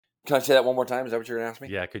Can I say that one more time? Is that what you're going to ask me?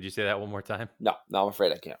 Yeah, could you say that one more time? No, I'm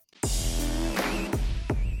afraid I can't.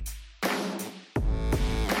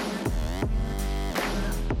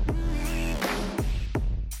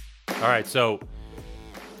 All right, so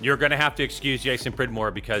you're going to have to excuse Jason Pridmore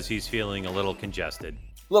because he's feeling a little congested.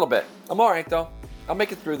 A little bit. I'm all right, though. I'll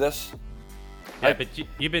make it through this. Yeah, but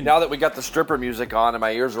you've been... Now that we got the stripper music on and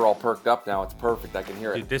my ears are all perked up now, it's perfect. I can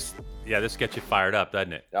hear it. Dude, this gets you fired up,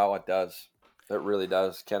 doesn't it? Oh, it does. It really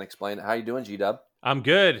does. Can't explain it. How you doing, G-Dub? I'm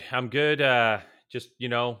good. Just,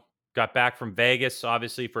 got back from Vegas,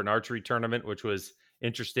 obviously, for an archery tournament, which was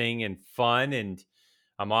interesting and fun. And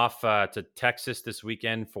I'm off to Texas this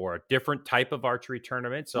weekend for a different type of archery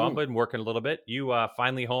tournament. So I've been working a little bit. You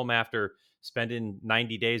finally home after spending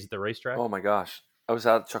 90 days at the racetrack? Oh, my gosh. I was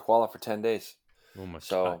out at Chuckwalla for 10 days. Oh, my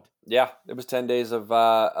God. Yeah, it was 10 days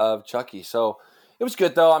of Chucky. So it was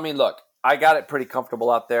good, though. I mean, look, I got it pretty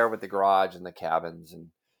comfortable out there with the garage and the cabins. And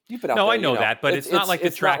you've been out there. No, I know that, but it's not like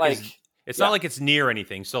the track is... It's not like it's near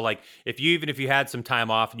anything. So, like, if you had some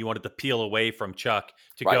time off and you wanted to peel away from Chuck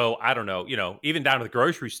to go, I don't know, even down to the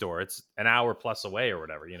grocery store, it's an hour plus away or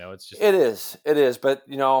whatever. It's just it is. But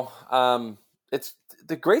it's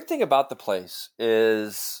the great thing about the place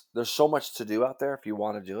is there's so much to do out there if you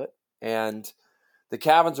want to do it, and the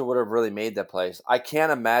cabins are what have really made that place. I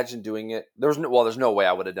can't imagine doing it. There's no way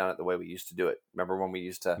I would have done it the way we used to do it. Remember when we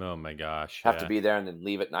used to? Oh my gosh, have to be there and then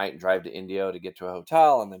leave at night and drive to Indio to get to a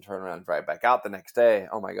hotel and then turn around and drive back out the next day.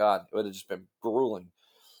 Oh my God, it would have just been grueling.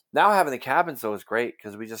 Now having the cabins though is great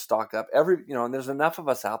because we just stock up and there's enough of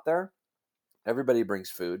us out there. Everybody brings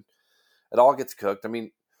food. It all gets cooked. I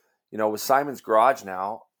mean, with Simon's Garage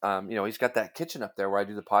now, he's got that kitchen up there where I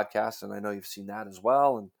do the podcast, and I know you've seen that as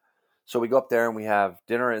well. And so we go up there and we have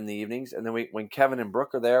dinner in the evenings. And then when Kevin and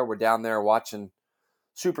Brooke are there, we're down there watching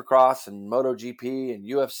Supercross and MotoGP and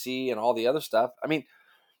UFC and all the other stuff. I mean,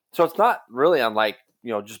 so it's not really unlike,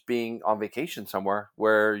 just being on vacation somewhere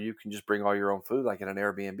where you can just bring all your own food, like in an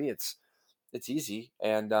Airbnb. It's easy.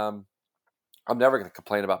 And I'm never going to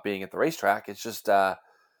complain about being at the racetrack. It's just,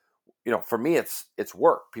 for me, it's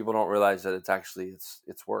work. People don't realize that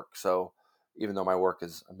it's work. So even though my work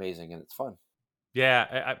is amazing and it's fun.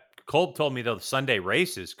 Yeah, Kolb told me, though, the Sunday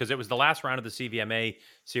races, because it was the last round of the CVMA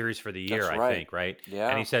series for the year, I think, right? Yeah.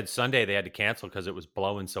 And he said Sunday they had to cancel because it was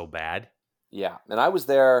blowing so bad. Yeah, and I was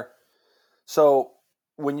there. So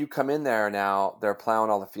when you come in there now, they're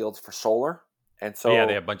plowing all the fields for solar. And so yeah,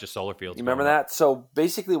 they have a bunch of solar fields. You remember that? So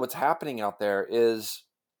basically what's happening out there is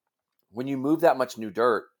when you move that much new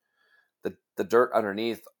dirt, the dirt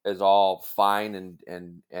underneath is all fine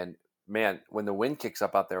and man, when the wind kicks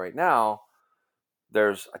up out there right now,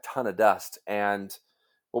 there's a ton of dust. And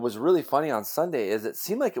what was really funny on Sunday is it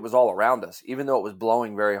seemed like it was all around us, even though it was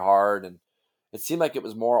blowing very hard. And it seemed like it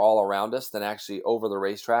was more all around us than actually over the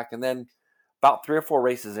racetrack. And then about 3 or 4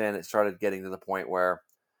 races in, it started getting to the point where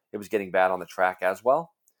it was getting bad on the track as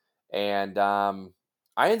well. And I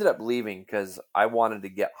ended up leaving because I wanted to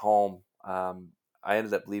get home. I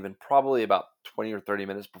ended up leaving probably about 20 or 30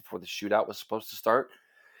 minutes before the shootout was supposed to start.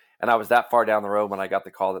 And I was that far down the road when I got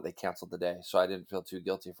the call that they canceled the day. So I didn't feel too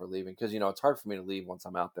guilty for leaving because, it's hard for me to leave once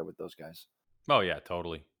I'm out there with those guys. Oh, yeah,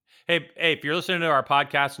 totally. Hey, if you're listening to our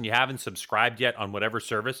podcast and you haven't subscribed yet on whatever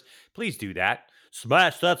service, please do that.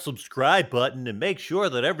 Smash that subscribe button and make sure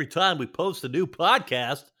that every time we post a new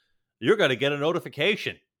podcast, you're going to get a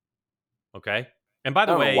notification. Okay? And by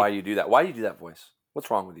the way... I don't know why you do that. Why do you do that voice?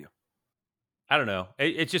 What's wrong with you? I don't know.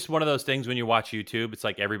 It's just one of those things when you watch YouTube. It's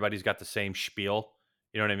like everybody's got the same spiel.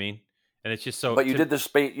 You know what I mean? And it's just so... But you did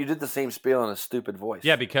the same spiel in a stupid voice.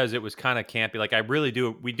 Yeah, because it was kind of campy. Like,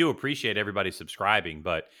 we do appreciate everybody subscribing,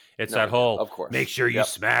 but it's that whole, of course, make sure you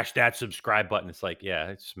smash that subscribe button. It's like,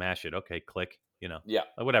 yeah, smash it. Okay, click, Yeah.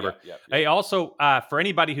 Whatever. Yeah. Hey, also, for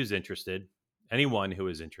anybody who's interested, anyone who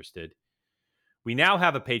is interested, we now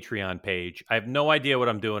have a Patreon page. I have no idea what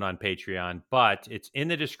I'm doing on Patreon, but it's in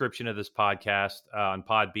the description of this podcast on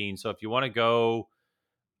Podbean. So if you want to go...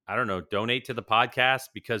 I don't know, donate to the podcast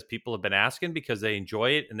because people have been asking because they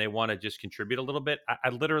enjoy it and they want to just contribute a little bit. I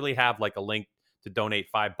literally have like a link to donate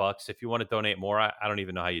 $5. If you want to donate more, I don't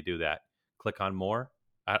even know how you do that. Click on more.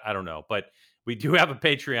 I don't know, but we do have a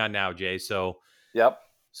Patreon now, Jay. So, yep.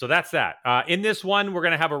 So that's that. In this one, we're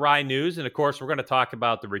going to have a Rye News. And of course, we're going to talk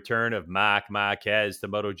about the return of Marc Marquez to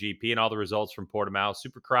MotoGP and all the results from Portimao,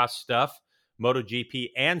 Supercross stuff, MotoGP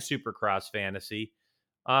and Supercross fantasy.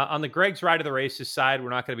 On the Greg's Ride of the Races side,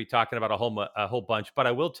 we're not going to be talking about a whole bunch, but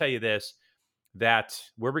I will tell you this, that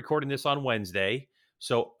we're recording this on Wednesday.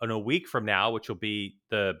 So in a week from now, which will be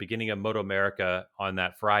the beginning of Moto America on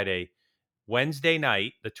that Friday, Wednesday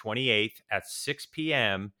night, the 28th at 6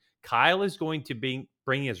 p.m., Kyle is going to be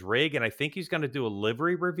bringing his rig, and I think he's going to do a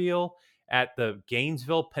livery reveal at the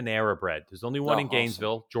Gainesville Panera Bread. There's only one in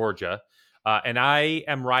Gainesville, awesome. Georgia. And I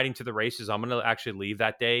am riding to the races. I'm going to actually leave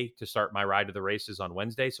that day to start my ride to the races on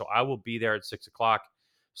Wednesday. So I will be there at 6:00.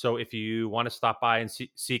 So if you want to stop by and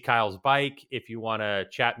see Kyle's bike, if you want to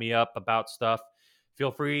chat me up about stuff,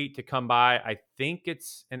 feel free to come by. I think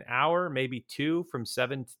it's an hour, maybe two, from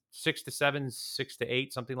 6 to 7, 6 to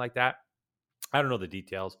 8, something like that. I don't know the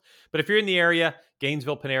details, but if you're in the area,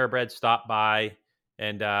 Gainesville Panera Bread, stop by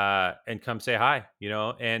and come say hi,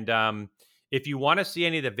 And if you want to see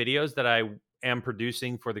any of the videos that I am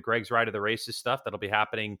producing for the Greg's Ride of the Races stuff, that'll be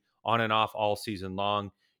happening on and off all season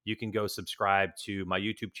long, you can go subscribe to my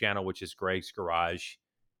YouTube channel, which is Greg's Garage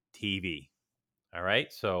TV. All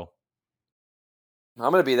right. So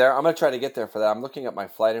I'm going to be there. I'm going to try to get there for that. I'm looking at my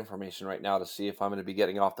flight information right now to see if I'm going to be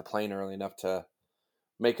getting off the plane early enough to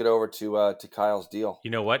make it over to Kyle's deal.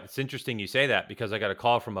 You know what? It's interesting you say that, because I got a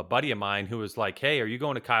call from a buddy of mine who was like, "Hey, are you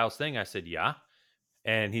going to Kyle's thing?" I said, "Yeah."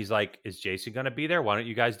 And he's like, "Is Jason going to be there? Why don't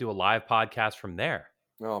you guys do a live podcast from there?"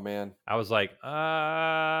 Oh, man. I was like,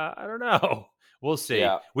 I don't know. We'll see.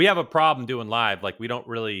 Yeah. We have a problem doing live. Like, we don't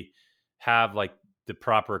really have like the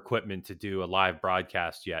proper equipment to do a live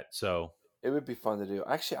broadcast yet. So it would be fun to do.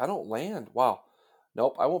 Actually, I don't land. Wow.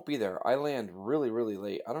 Nope, I won't be there. I land really, really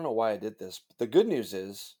late. I don't know why I did this. But the good news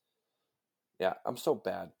is, yeah, I'm so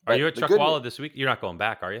bad. Are you at Chuckwalla this week? You're not going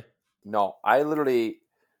back, are you? No,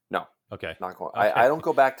 no. Okay. Not going. Okay. I don't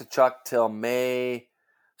go back to Chuck till May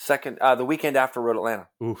 2nd, the weekend after Road Atlanta.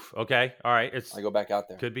 Oof. Okay. All right. I go back out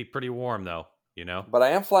there. Could be pretty warm though, But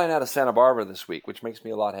I am flying out of Santa Barbara this week, which makes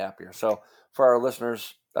me a lot happier. So for our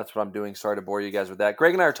listeners, that's what I'm doing. Sorry to bore you guys with that.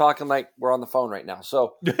 Greg and I are talking like we're on the phone right now.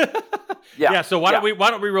 So yeah. So why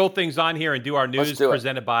don't we roll things on here and do our news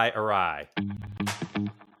presented by Arai?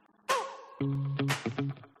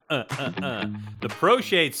 The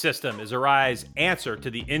ProShade system is Arai's answer to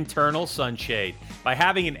the internal sunshade. By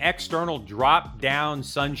having an external drop-down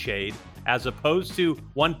sunshade as opposed to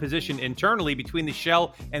one position internally between the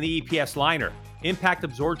shell and the EPS liner, impact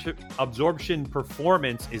absorption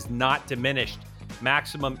performance is not diminished.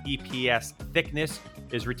 Maximum EPS thickness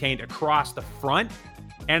is retained across the front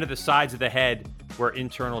and at the sides of the head, where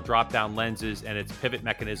internal drop-down lenses and its pivot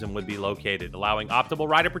mechanism would be located, allowing optimal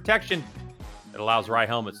rider protection. It allows Arai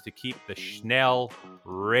helmets to keep the Schnell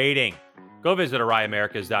rating. Go visit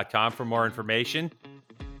AraiAmericas.com for more information.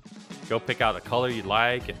 Go pick out a color you'd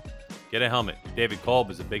like and get a helmet. David Kolb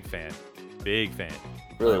is a big fan. Big fan.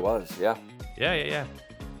 Really was, yeah. Yeah.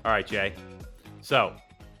 All right, Jay. So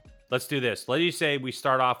let's do this. Let you say we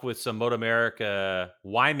start off with some Moto America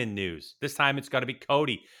Wyman news. This time it's going to be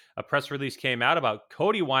Cody. A press release came out about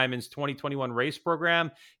Cody Wyman's 2021 race program.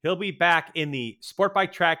 He'll be back in the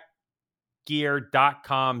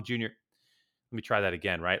SportBikeTrackGear.com junior. Let me try that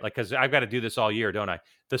again, right? Like, because I've got to do this all year, don't I?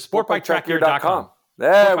 The SportBikeTrackGear.com.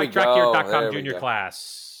 There we go. SportBikeTrackGear.com junior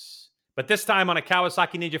class. But this time on a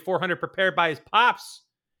Kawasaki Ninja 400 prepared by his pops.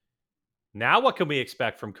 Now what can we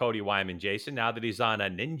expect from Cody Wyman, Jason, now that he's on a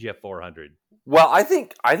Ninja 400? Well, I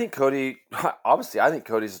think Cody, obviously, I think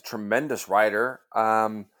Cody's a tremendous rider.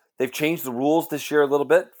 They've changed the rules this year a little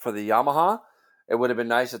bit for the Yamaha. It would have been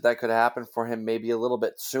nice if that could happen for him maybe a little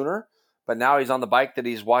bit sooner. But now he's on the bike that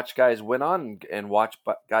he's watched guys win on and watched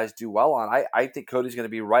guys do well on. I think Cody's going to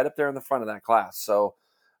be right up there in the front of that class. So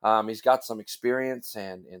he's got some experience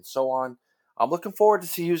and so on. I'm looking forward to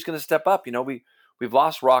see who's going to step up. We've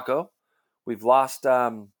lost Rocco. We've lost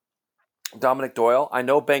Dominic Doyle. I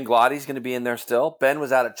know Ben Glotty's going to be in there still. Ben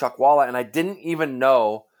was out at Chuckwalla, and I didn't even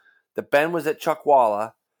know that Ben was at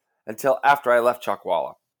Chuckwalla until after I left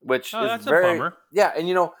Chuckwalla, which is that's very a bummer. Yeah. And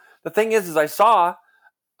the thing is I saw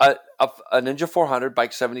a Ninja 400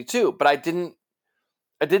 bike 72, but it didn't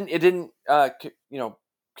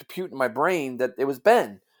compute in my brain that it was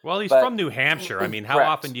Ben. Well, he's from New Hampshire. I mean, how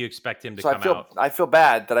often do you expect him to come out? I feel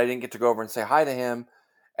bad that I didn't get to go over and say hi to him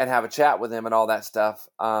and have a chat with him and all that stuff.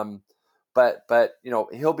 But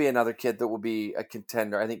he'll be another kid that will be a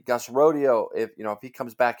contender. I think Gus Rodeo, if he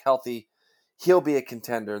comes back healthy, he'll be a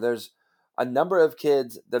contender. There's a number of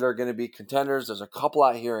kids that are going to be contenders. There's a couple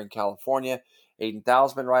out here in California. Aiden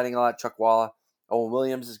Thau's been riding a lot at Chuckwalla. Owen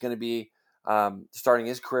Williams is going to be starting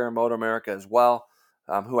his career in Moto America as well,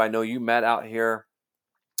 who I know you met out here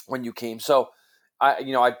when you came. So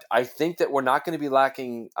I think that we're not going to be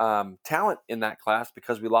lacking talent in that class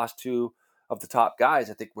because we lost two of the top guys.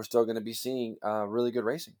 I think we're still going to be seeing really good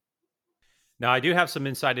racing. Now, I do have some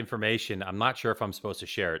inside information. I'm not sure if I'm supposed to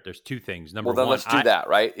share it. There's two things. Number one, let's do that,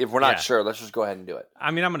 right? If we're not Yeah. sure, let's just go ahead and do it.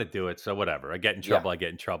 I mean, I'm going to do it, so whatever. I get in trouble, I get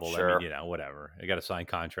in trouble. Sure. I mean, whatever. I got a signed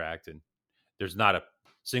contract, and there's not a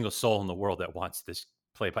single soul in the world that wants this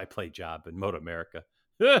play-by-play job in Moto America.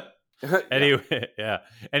 Yeah. Anyway, yeah.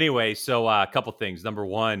 Anyway, so a couple things. Number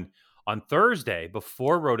one, on Thursday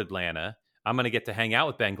before Road Atlanta, I'm going to get to hang out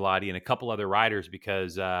with Ben Glotty and a couple other riders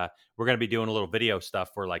because we're going to be doing a little video stuff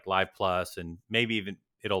for like Live Plus, and maybe even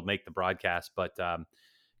it'll make the broadcast, but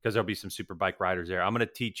because there'll be some Superbike riders there. I'm going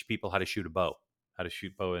to teach people how to shoot a bow, how to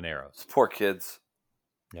shoot bow and arrows. Poor kids.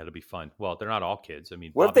 Yeah, it'll be fun. Well, they're not all kids. I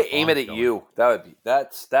mean, what if Bobby they aim it Fawn's at you? That would be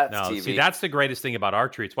that's No, TV. see, that's the greatest thing about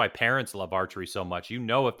archery. It's why parents love archery so much. You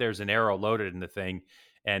know, if there's an arrow loaded in the thing,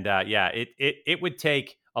 and it would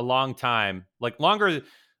take a long time, like longer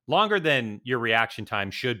than your reaction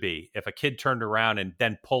time should be, if a kid turned around and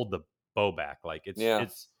then pulled the bow back. Like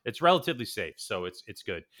it's relatively safe, so it's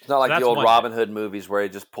good. It's not like So the old one Robin thing. Hood movies where he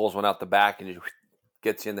just pulls one out the back and he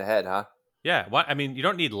gets you in the head, huh? Yeah, I mean, you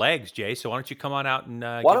don't need legs, Jay. So why don't you come on out and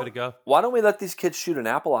Why give it a go? Why don't we let these kids shoot an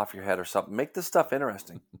apple off your head or something? Make this stuff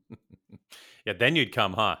interesting. Yeah, then you'd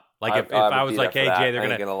come, huh? Like if I was like, hey, Jay,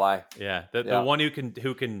 they're gonna lie. Yeah, the one who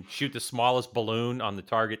can shoot the smallest balloon on the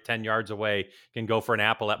target 10 yards away can go for an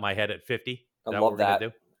apple at my head at 50. Is I that love what we're that.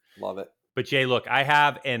 gonna do? Love it. But Jay, look, I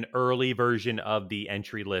have an early version of the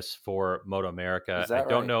entry list for Moto America. I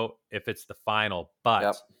don't know if it's the final,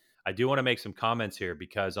 but I do want to make some comments here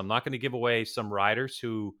because I'm not going to give away some riders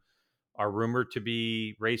who are rumored to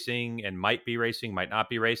be racing and might be racing, might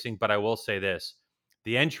not be racing. But I will say this.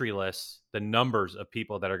 The entry list, the numbers of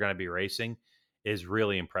people that are going to be racing is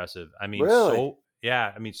really impressive. I mean,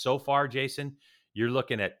 so far, Jason, you're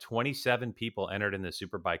looking at 27 people entered in the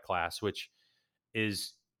Superbike class, which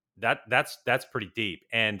is that's pretty deep.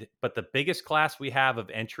 But the biggest class we have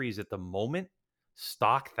of entries at the moment,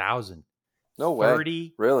 stock 1,000. No way.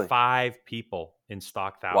 35 really? people in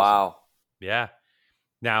stock 1,000. Wow. Yeah.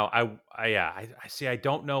 Now I see. I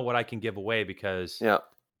don't know what I can give away because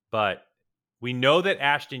but we know that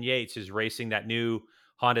Ashton Yates is racing that new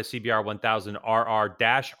Honda CBR 1000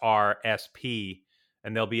 RR-R SP,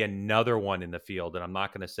 and there'll be another one in the field, and I'm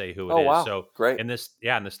not going to say who it is. Wow. So great. In the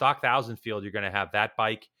stock 1,000 field, you're going to have that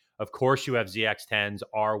bike. Of course, you have ZX10s,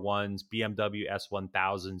 R1s, BMW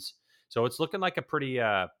S1000s. So it's looking like a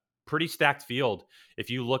pretty stacked field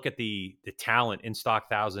if you look at the talent in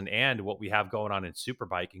stock 1,000 and what we have going on in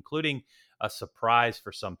Superbike, including a surprise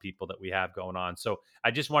for some people that we have going on. So I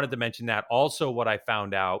just wanted to mention that. Also, what I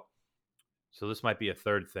found out, so this might be a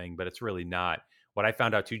third thing, but it's really not. What I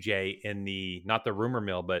found out too, Jay, in not the rumor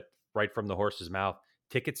mill, but right from the horse's mouth,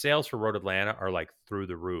 ticket sales for Road Atlanta are like through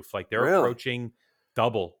the roof. Like they're approaching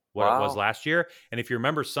double what it was last year. And if you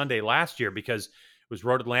remember Sunday last year, because it was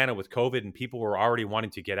Road Atlanta with COVID and people were already wanting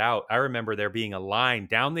to get out, I remember there being a line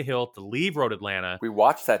down the hill to leave Road Atlanta. We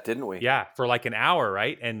watched that, didn't we? Yeah, for like an hour,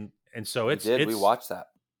 right? And so we watched that.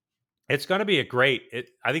 It's going to be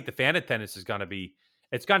I think the fan attendance is going to be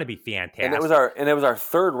fantastic. And it was our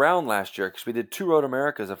third round last year because we did 2 Road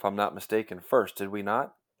Americas, if I'm not mistaken, first. Did we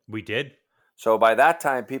not? We did. So by that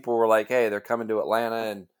time, people were like, "Hey, they're coming to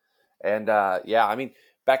Atlanta," and I mean,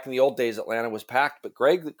 back in the old days, Atlanta was packed. But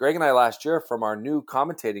Greg and I last year, from our new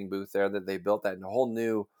commentating booth there that they built, that whole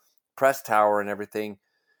new press tower and everything,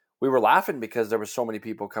 we were laughing because there were so many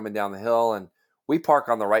people coming down the hill, and we park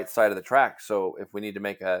on the right side of the track. So if we need to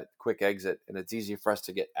make a quick exit, and it's easy for us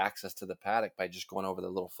to get access to the paddock by just going over the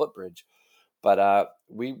little footbridge. But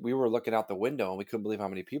we were looking out the window and we couldn't believe how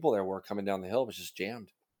many people there were coming down the hill. It was just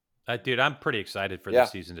jammed. Dude, I'm pretty excited for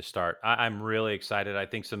this season to start. I'm really excited. I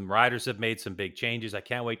think some riders have made some big changes. I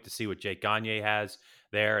can't wait to see what Jake Gagne has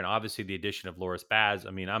there, and obviously the addition of Loris Baz.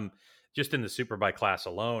 I mean, I'm just in the Superbike class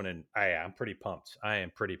alone, and I'm pretty pumped. I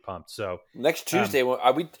am pretty pumped. So next Tuesday,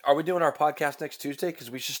 are we doing our podcast next Tuesday? Because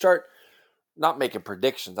we should start not making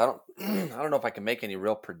predictions. I don't know if I can make any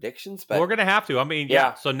real predictions, but we're gonna have to. I mean,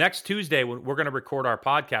 yeah. So next Tuesday, we're gonna record our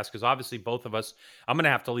podcast because obviously both of us, I'm gonna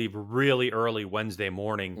have to leave really early Wednesday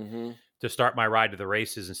morning to start my ride to the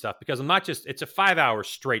races and stuff because I'm not just. It's a 5-hour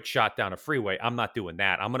straight shot down a freeway. I'm not doing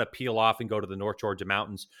that. I'm gonna peel off and go to the North Georgia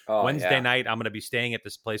Mountains. Wednesday night, I'm gonna be staying at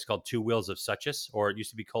this place called Two Wheels of Suchess, or it used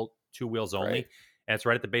to be called Two Wheels Only, and it's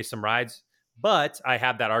right at the base of some rides. But I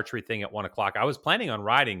have that archery thing at 1:00. I was planning on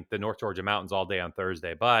riding the North Georgia Mountains all day on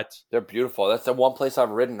Thursday, but they're beautiful. That's the one place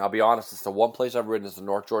I've ridden. I'll be honest. It's the one place I've ridden is the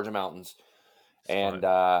North Georgia Mountains. And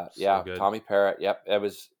so Tommy Parrott. Yep. It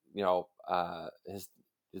was, his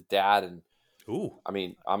dad. And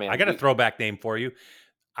I got a throwback name for you.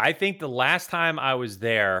 I think the last time I was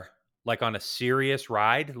there, like on a serious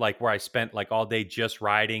ride, like where I spent like all day just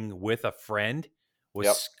riding with a friend, was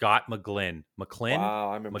Scott McGlynn.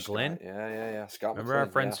 Wow, I remember McGlynn. Scott. Yeah. Scott. Remember our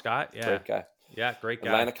friend Scott? Yeah, great guy. Yeah, great guy.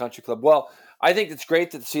 Atlanta Country Club. Well, I think it's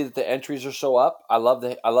great to see that the entries are so up. I love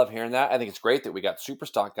hearing that. I think it's great that we got super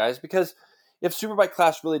stock guys, because if Superbike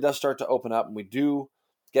class really does start to open up and we do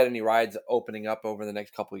get any rides opening up over the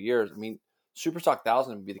next couple of years, I mean, Superstock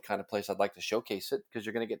 1000 would be the kind of place I'd like to showcase it, because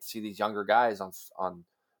you're going to get to see these younger guys on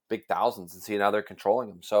big thousands and see how they're controlling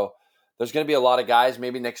them. So there's going to be a lot of guys.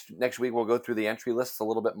 Maybe next week we'll go through the entry lists a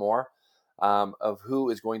little bit more of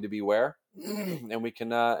who is going to be where, and we can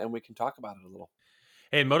talk about it a little.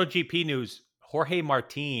 Hey, in MotoGP news, Jorge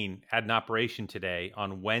Martin had an operation today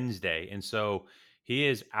on Wednesday, and so he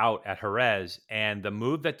is out at Jerez. And the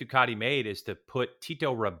move that Ducati made is to put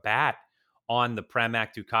Tito Rabat on the Pramac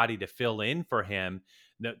Ducati to fill in for him.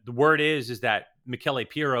 The word is that Michele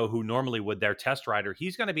Pirro, who normally would their test rider,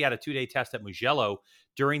 he's going to be at a 2-day test at Mugello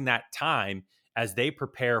during that time as they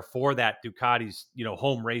prepare for that Ducati's,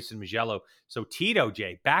 home race in Mugello. So Tito,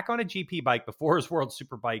 Jay, back on a GP bike before his World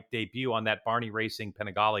Superbike debut on that Barney Racing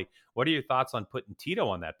Panigale. What are your thoughts on putting Tito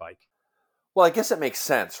on that bike? Well, I guess it makes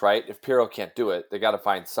sense, right? If Pirro can't do it, they got to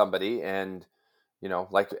find somebody. And,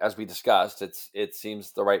 like as we discussed, it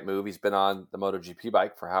seems the right move. He's been on the MotoGP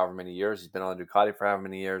bike for however many years. He's been on the Ducati for however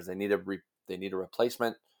many years. They need a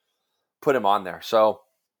replacement. Put him on there. So,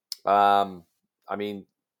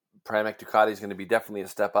 Pramac Ducati is going to be definitely a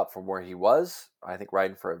step up from where he was. I think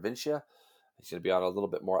riding for Avincia. He's going to be on a little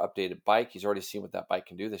bit more updated bike. He's already seen what that bike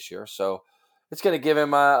can do this year. So it's going to give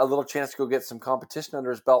him a little chance to go get some competition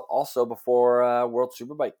under his belt also before World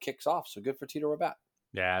Superbike kicks off. So good for Tito Rabat.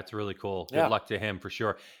 Yeah, it's really cool. Good luck to him for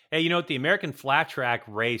sure. Hey, the American Flat Track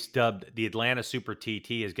race dubbed the Atlanta Super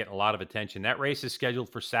TT is getting a lot of attention. That race is scheduled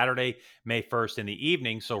for Saturday, May 1st in the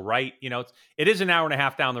evening. So it is an hour and a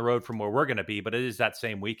half down the road from where we're going to be, but it is that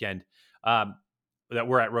same weekend that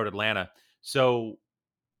we're at Road Atlanta. So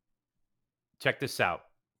check this out.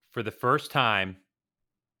 For the first time,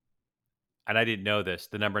 and I didn't know this,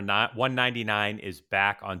 the number 199 is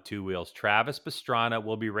back on two wheels. Travis Pastrana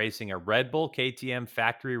will be racing a Red Bull KTM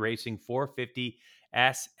Factory Racing 450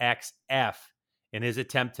 SXF in his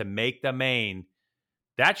attempt to make the main.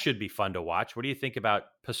 That should be fun to watch. What do you think about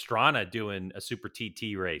Pastrana doing a Super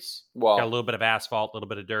TT race? Well, got a little bit of asphalt, a little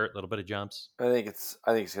bit of dirt, a little bit of jumps. I think it's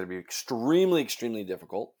going to be extremely, extremely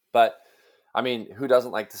difficult. But I mean, who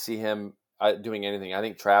doesn't like to see him doing anything? I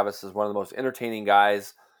think Travis is one of the most entertaining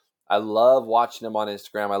guys. I love watching him on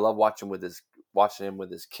Instagram. I love watching him with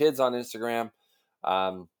his kids on Instagram.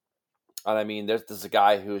 And I mean, there's a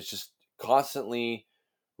guy who is just constantly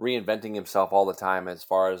reinventing himself all the time as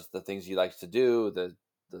far as the things he likes to do, the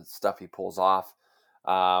stuff he pulls off.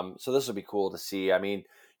 So this will be cool to see. I mean,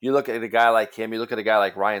 you look at a guy like him, you look at a guy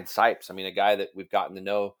like Ryan Sipes. I mean, a guy that we've gotten to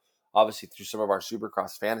know obviously through some of our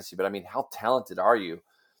Supercross fantasy, but I mean, how talented are you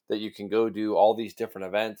that you can go do all these different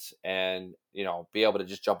events and, be able to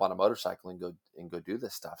just jump on a motorcycle and go do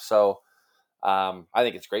this stuff. So I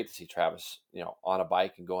think it's great to see Travis, on a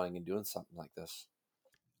bike and going and doing something like this.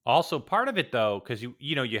 Also, part of it though, because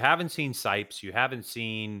you haven't seen Sipes, you haven't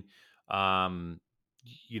seen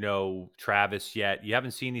Travis yet. You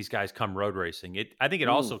haven't seen these guys come road racing. I think it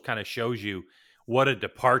also kind of shows you what a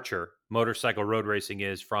departure motorcycle road racing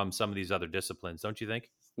is from some of these other disciplines, don't you think?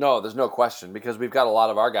 No, there's no question, because we've got a lot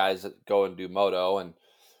of our guys that go and do moto, and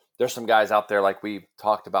there's some guys out there like we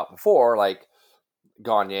talked about before, like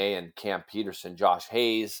Gagne and Cam Peterson, Josh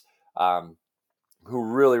Hayes,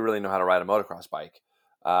 who really, really know how to ride a motocross bike.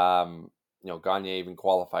 Gagne even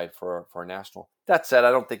qualified for a national. That said,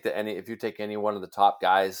 I don't think that if you take any one of the top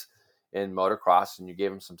guys in motocross and you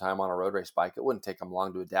gave them some time on a road race bike, it wouldn't take them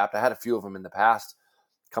long to adapt. I had a few of them in the past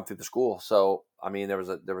come through the school. So, I mean, there was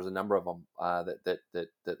a number of them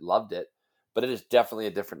that loved it, but it is definitely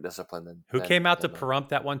a different discipline than who came out to Pahrump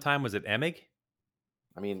that one time. Was it Emig?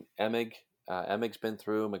 I mean, Emig's been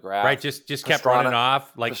through McGrath. Right. Just kept running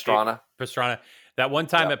off like Pastrana. That one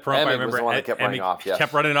time at Pahrump, I remember kept running off. Yes.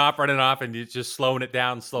 Kept running off, and just slowing it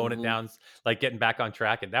down, like getting back on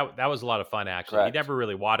track. And that was a lot of fun, actually. Correct. He never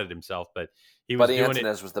really wadded himself, but he was doing it. Buddy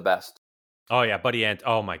Antunez was the best. Oh yeah, Buddy Ant.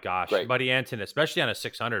 Oh my gosh, Great. Buddy Antunez, especially on a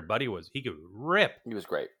 600. He could rip. He was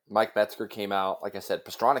great. Mike Metzger came out. Like I said,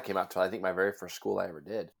 Pastrana came out to I think my very first school I ever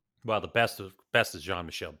did. Well, the best is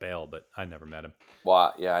Jean-Michel Bale, but I never met him.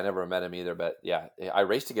 Well, yeah, I never met him either, but yeah, I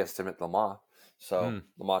raced against him at Le Mans. So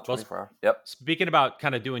Le Mans 24 hour. Yep. Speaking about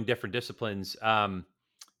kind of doing different disciplines,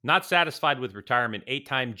 not satisfied with retirement,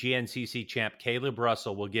 8-time GNCC champ Caleb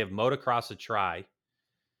Russell will give motocross a try.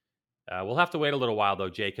 We'll have to wait a little while, though,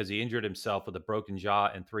 Jay, because he injured himself with a broken jaw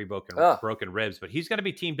and 3 broken ribs. But he's going to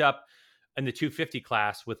be teamed up in the 250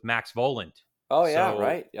 class with Max Voland. Oh, yeah,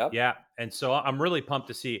 right. Yep. Yeah, and so I'm really pumped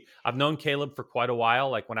to see. I've known Caleb for quite a while,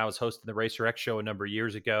 like when I was hosting the Racer X show a number of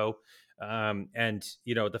years ago. And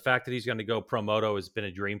the fact that he's going to go pro moto has been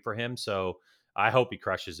a dream for him. So I hope he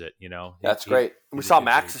crushes it. That's great. We saw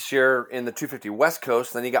Max this year in the 250 West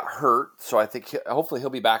Coast, then he got hurt. So I think hopefully he'll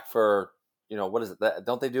be back for, what is it?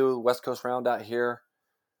 Don't they do West Coast round out here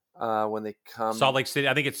when they come? Salt Lake City.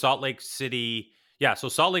 I think it's Salt Lake City. Yeah. So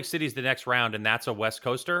Salt Lake City is the next round, and that's a West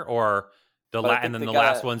Coaster, or and then the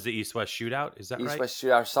last one's the East-West Shootout. Is that right? East-West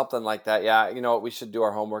Shootout or something like that. Yeah. You know what? We should do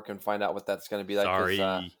our homework and find out what that's going to be like.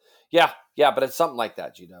 Sorry. Yeah, but it's something like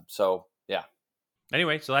that, G-Dub. So, yeah.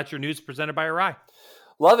 Anyway, so that's your news presented by Arai.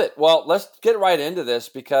 Love it. Well, let's get right into this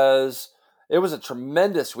because it was a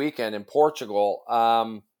tremendous weekend in Portugal.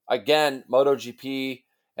 Again, MotoGP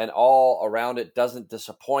and all around it doesn't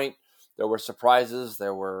disappoint. There were surprises.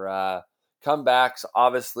 There were comebacks.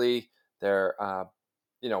 Obviously,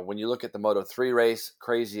 when you look at the Moto3 race,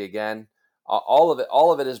 crazy again. All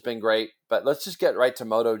of it has been great. But let's just get right to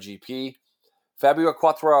MotoGP. Fabio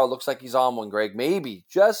Quartararo looks like he's on one, Greg. Maybe,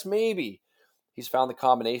 just maybe, he's found the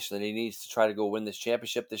combination that he needs to try to go win this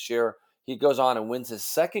championship this year. He goes on and wins his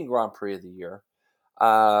second Grand Prix of the year.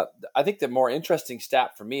 I think the more interesting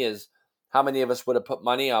stat for me is how many of us would have put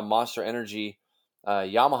money on Monster Energy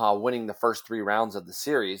Yamaha winning the first 3 rounds of the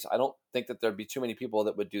series. I don't think that there'd be too many people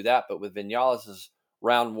that would do that, but with Vinales'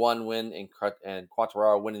 round 1 win and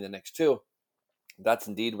Quartararo winning the next 2, that's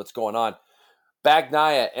indeed what's going on.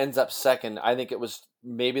 Bagnaia ends up second. I think it was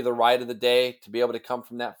maybe the ride of the day to be able to come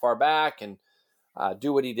from that far back and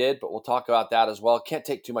do what he did, but we'll talk about that as well. Can't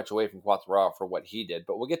take too much away from Quartararo for what he did,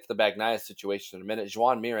 but we'll get to the Bagnaia situation in a minute.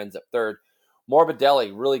 Joan Mir ends up third.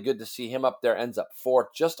 Morbidelli, really good to see him up there, ends up fourth,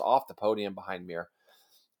 just off the podium behind Mir.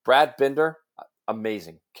 Brad Binder,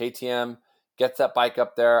 amazing. KTM gets that bike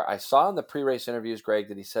up there. I saw in the pre-race interviews, Greg,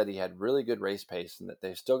 that he said he had really good race pace and that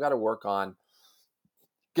they've still got to work on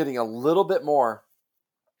getting a little bit more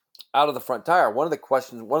out of the front tire. One of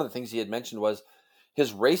the things he had mentioned was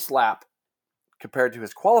his race lap compared to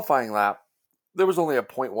his qualifying lap, there was only a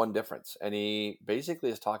 0.1 difference. And he basically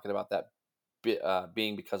is talking about that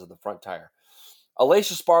being because of the front tire.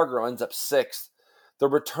 Aleix Espargaro ends up 6th. The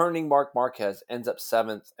returning Marc Marquez ends up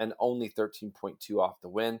 7th and only 13.2 off the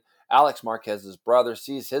win. Alex Marquez's brother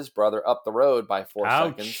sees his brother up the road by 4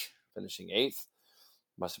 seconds, finishing 8th.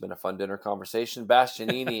 Must have been a fun dinner conversation.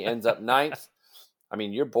 Bastianini ends up 9th. I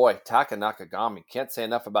mean, your boy, Taka Nakagami. Can't say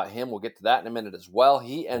enough about him. We'll get to that in a minute as well.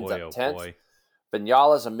 He ends up 10th.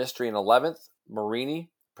 Vinales, a mystery, in 11th.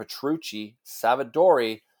 Marini, Petrucci,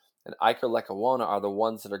 Savadori, and Iker Lecuona are the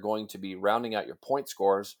ones that are going to be rounding out your point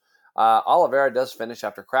scores. Oliveira does finish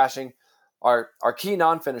after crashing. Our key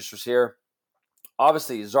non-finishers here,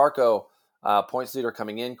 obviously, Zarco, points leader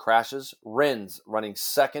coming in, crashes. Rins running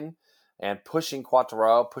second and pushing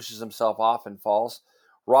Quartararo, pushes himself off and falls.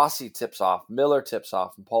 Rossi tips off, Miller tips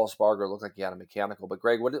off, and Paul Espargaro looked like he had a mechanical. But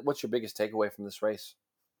Greg, what's your biggest takeaway from this race?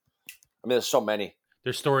 I mean, there's so many.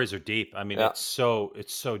 Their stories are deep. I mean, it's so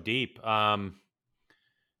deep.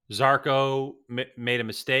 Zarco made a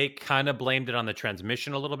mistake, kind of blamed it on the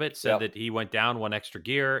transmission a little bit, said that he went down 1 extra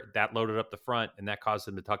gear, that loaded up the front, and that caused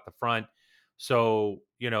him to tuck the front. So,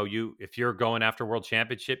 if you're going after World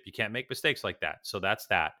Championship, you can't make mistakes like that. So that's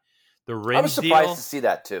that. The Rins I was surprised to see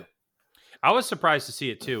that too. I was surprised to see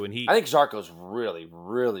it too, and I think Zarco's really,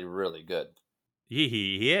 really, really good.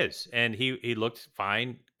 He is, and he looked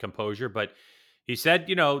fine, composure, but he said,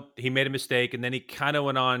 he made a mistake, and then he kind of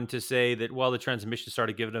went on to say that, well, the transmission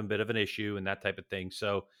started giving him a bit of an issue and that type of thing.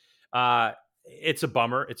 So it's a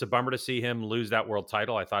bummer. It's a bummer to see him lose that world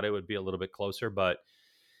title. I thought it would be a little bit closer, but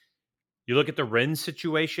you look at the Rins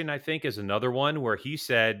situation, I think, is another one where he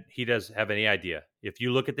said he doesn't have any idea. If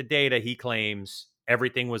you look at the data, he claims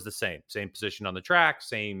everything was the same position on the track,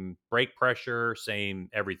 same brake pressure, same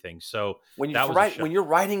everything. So when you're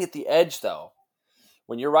riding at the edge, though,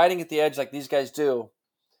 when you're riding at the edge like these guys do,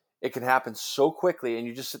 it can happen so quickly, and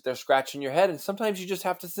you just sit there scratching your head. And sometimes you just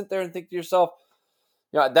have to sit there and think to yourself,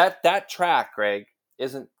 that track, Greg,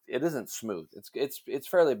 isn't smooth. It's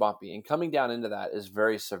fairly bumpy, and coming down into that is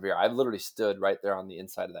very severe. I literally stood right there on the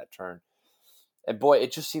inside of that turn, and boy,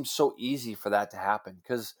 it just seems so easy for that to happen.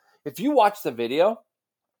 Because if you watch the video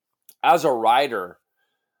as a rider,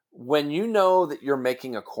 when you know that you're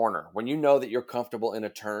making a corner, when you know that you're comfortable in a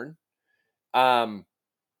turn,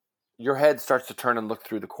 your head starts to turn and look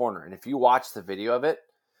through the corner. And if you watch the video of it,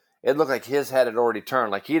 it looked like his head had already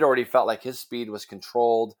turned. Like he'd already felt like his speed was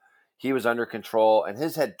controlled. He was under control, and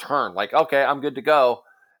his head turned like, okay, I'm good to go.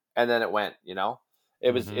 And then it went,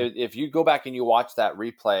 it was, if you go back and you watch that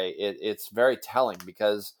replay, it's very telling,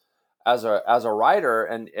 because as a rider,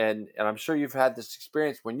 and I'm sure you've had this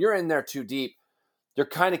experience, when you're in there too deep, you're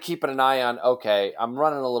kind of keeping an eye on, okay, I'm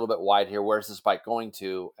running a little bit wide here. Where's this bike going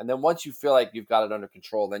to? And then once you feel like you've got it under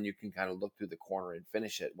control, then you can kind of look through the corner and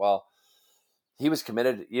finish it. Well, he was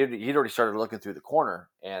committed. He'd already started looking through the corner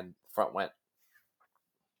and front went.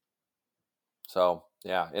 So,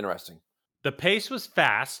 yeah, interesting. The pace was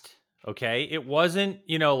fast. Okay. It wasn't,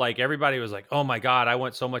 like everybody was like, oh my God, I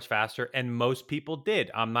went so much faster. And most people did.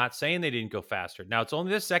 I'm not saying they didn't go faster. Now, it's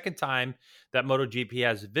only the second time that MotoGP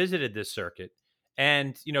has visited this circuit.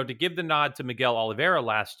 And, to give the nod to Miguel Oliveira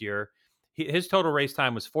last year, his total race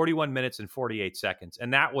time was 41 minutes and 48 seconds.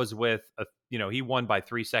 And that was with, he won by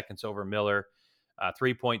 3 seconds over Miller,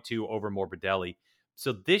 3.2 over Morbidelli.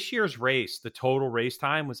 So this year's race, the total race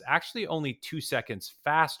time was actually only 2 seconds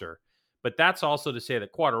faster. But that's also to say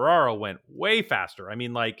that Quartararo went way faster. I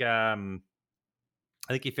mean, I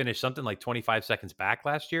think he finished something like 25 seconds back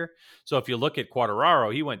last year. So if you look at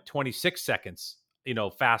Quartararo, he went 26 seconds,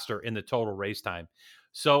 faster in the total race time.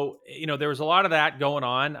 So, there was a lot of that going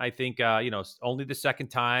on. I think, only the second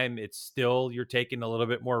time, it's still, you're taking a little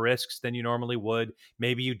bit more risks than you normally would.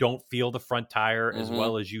 Maybe you don't feel the front tire as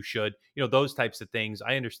well as you should, those types of things.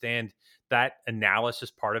 I understand that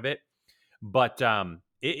analysis part of it, but,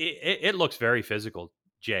 it looks very physical,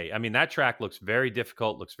 Jay. I mean, that track looks very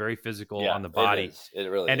difficult, looks very physical on the body. It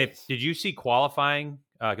really is. Did you see qualifying,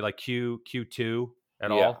 like Q2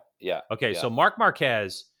 at all? Yeah. Okay, so Marc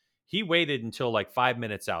Marquez, he waited until like 5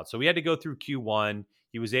 minutes out. So we had to go through Q1.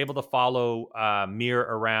 He was able to follow Mir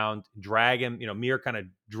around, drag him. Mir kind of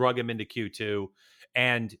drug him into Q2.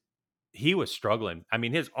 And he was struggling. I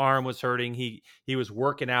mean, his arm was hurting. He was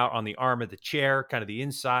working out on the arm of the chair, kind of the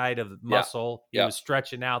inside of the muscle. He was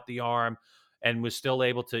stretching out the arm and was still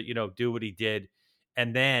able to, do what he did.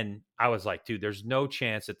 And then I was like, dude, there's no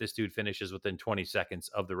chance that this dude finishes within 20 seconds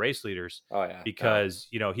of the race leaders. Oh, yeah. Because,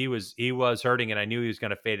 he was hurting and I knew he was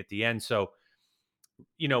going to fade at the end. So,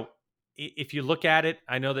 if you look at it,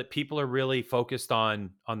 I know that people are really focused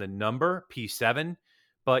on the number P7.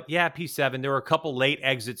 But yeah, P7, there were a couple late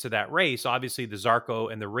exits of that race. Obviously, the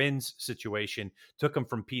Zarco and the Rins situation took him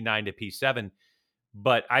from P9 to P7.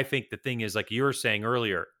 But I think the thing is, like you were saying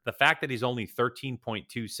earlier, the fact that he's only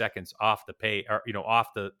 13.2 seconds off the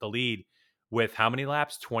off the lead with how many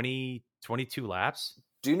laps? 22 laps?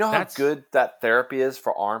 Do you know how good that therapy is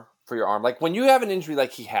for your arm? Like when you have an injury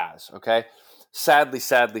like he has, okay? Sadly,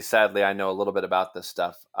 I know a little bit about this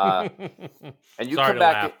stuff. And you come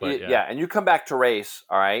back, and you come back to race,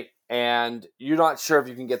 all right? And you're not sure if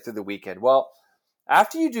you can get through the weekend. Well,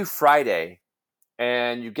 after you do Friday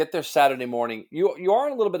and you get there Saturday morning, you are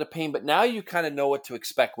in a little bit of pain, but now you kind of know what to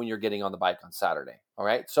expect when you're getting on the bike on Saturday, all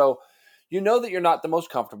right? So you know that you're not the most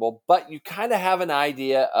comfortable, but you kind of have an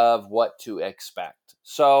idea of what to expect.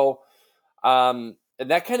 So, and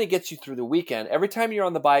that kind of gets you through the weekend. Every time you're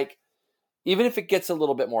on the bike, even if it gets a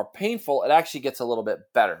little bit more painful, it actually gets a little bit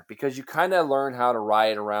better because you kind of learn how to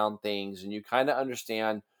ride around things and you kind of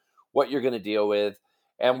understand what you're going to deal with.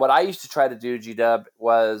 And what I used to try to do, G-Dub,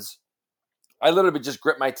 was I literally would just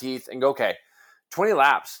grit my teeth and go, okay, 20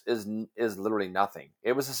 laps is literally nothing.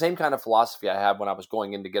 It was the same kind of philosophy I had when I was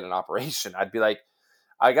going in to get an operation. I'd be like,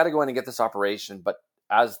 I got to go in and get this operation, but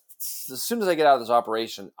as soon as I get out of this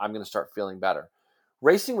operation, I'm going to start feeling better.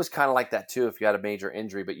 Racing was kind of like that too if you had a major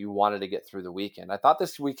injury, but you wanted to get through the weekend. I thought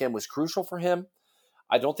this weekend was crucial for him.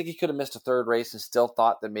 I don't think he could have missed a third race and still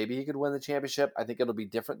thought that maybe he could win the championship. I think it'll be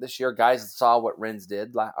different this year. Guys saw what Rins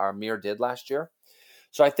did, or Mir did last year.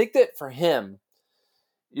 So I think that for him,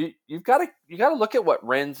 you've got to look at what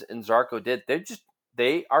Rins and Zarco did.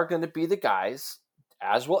 They are going to be the guys,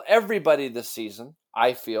 as will everybody this season,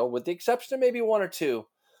 I feel, with the exception of maybe one or two,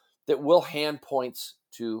 that will hand points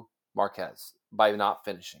to Marquez by not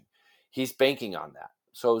finishing. He's banking on that.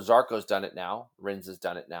 So Zarco's done it now. Rins has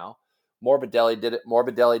done it now. Morbidelli did it.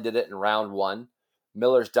 Morbidelli did it in round 1.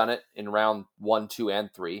 Miller's done it in round 1, 2,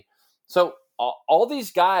 and 3. So all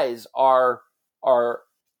these guys are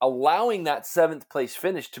allowing that 7th place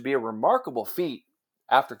finish to be a remarkable feat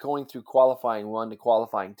after going through qualifying 1 to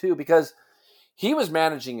qualifying 2 because he was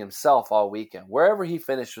managing himself all weekend. Wherever he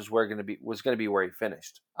finished was going to be where he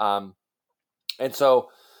finished. And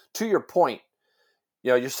so to your point,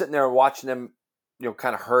 you're sitting there watching him,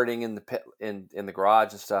 kind of hurting in the pit, in the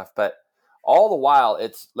garage and stuff. But all the while,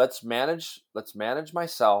 it's let's manage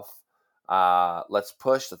myself. Let's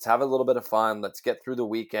push. Let's have a little bit of fun. Let's get through the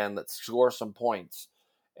weekend. Let's score some points.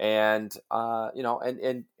 And I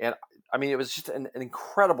mean, it was just an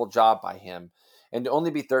incredible job by him. And to only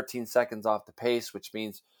be 13 seconds off the pace, which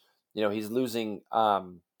means, he's losing,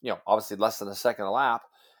 obviously less than a second a lap.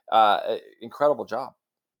 Incredible job.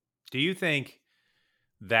 Do you think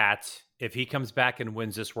that if he comes back and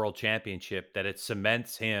wins this world championship, that it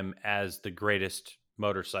cements him as the greatest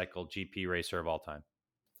motorcycle GP racer of all time?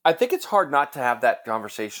 I think it's hard not to have that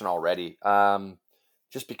conversation already,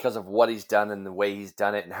 just because of what he's done and the way he's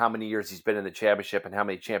done it and how many years he's been in the championship and how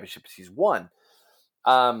many championships he's won.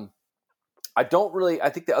 I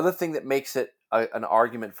think the other thing that makes it an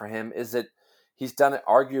argument for him is that he's done it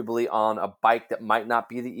arguably on a bike that might not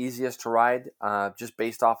be the easiest to ride, just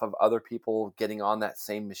based off of other people getting on that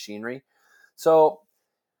same machinery. So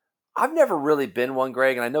I've never really been one,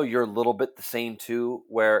 Greg, and I know you're a little bit the same too,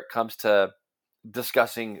 where it comes to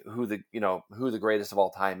discussing who the greatest of all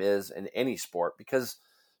time is in any sport, because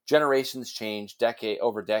generations change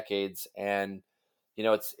over decades, and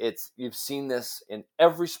it's you've seen this in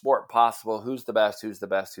every sport possible. Who's the best? Who's the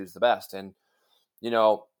best? Who's the best? And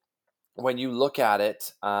when you look at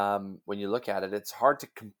it, it's hard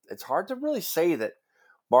to really say that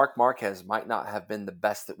Marc Marquez might not have been the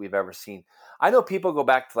best that we've ever seen. I know people go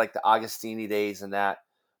back to like the Agostini days and that,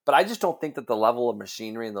 but I just don't think that the level of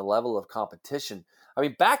machinery and the level of competition. I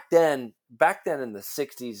mean, back then in the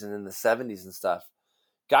 60s and in the 70s and stuff,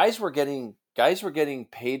 guys were getting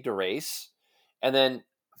paid to race, and then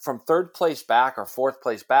from third place back or fourth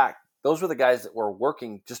place back, those were the guys that were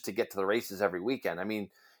working just to get to the races every weekend. I mean,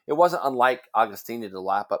 it wasn't unlike Agostini to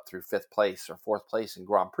lap up through fifth place or fourth place in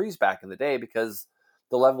Grand Prix back in the day, because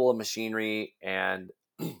the level of machinery and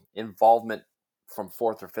involvement from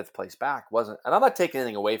fourth or fifth place back wasn't, and I'm not taking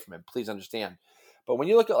anything away from him, please understand. But when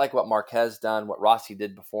you look at like what Marquez done, what Rossi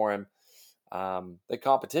did before him, the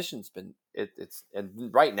competition's been,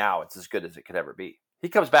 and right now it's as good as it could ever be. He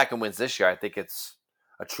comes back and wins this year, I think it's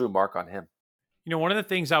a true mark on him. One of the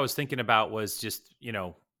things I was thinking about was just,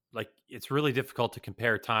 like it's really difficult to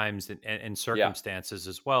compare times and circumstances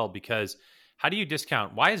as well, because how do you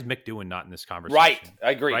discount? Why is Mick Doohan not in this conversation? Right.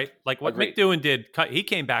 I agree. Right. Like what Mick Doohan did, he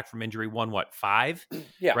came back from injury, won 5?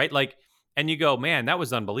 Yeah. Right. Like, and you go, man, that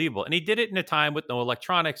was unbelievable. And he did it in a time with no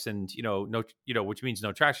electronics and, which means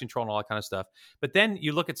no traction control and all that kind of stuff. But then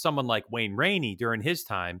you look at someone like Wayne Rainey during his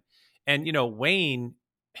time, and,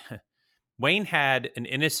 Wayne had an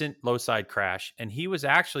innocent low side crash, and he was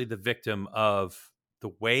actually the victim of the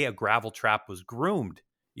way a gravel trap was groomed.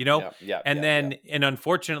 And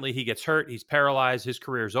unfortunately he gets hurt. He's paralyzed. His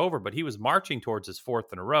career's over, but he was marching towards his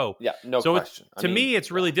fourth in a row. Yeah, no question. To me, it's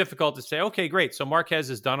really difficult to say, okay, great. So Marquez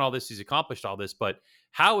has done all this. He's accomplished all this, but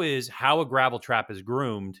how a gravel trap is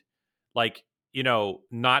groomed,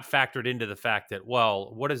 not factored into the fact that,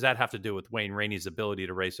 well, what does that have to do with Wayne Rainey's ability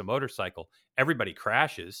to race a motorcycle? Everybody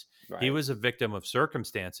crashes. Right. He was a victim of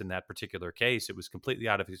circumstance in that particular case. It was completely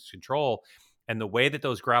out of his control. And the way that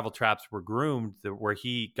those gravel traps were groomed, where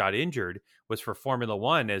he got injured, was for Formula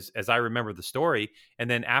One, as I remember the story. And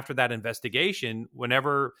then after that investigation,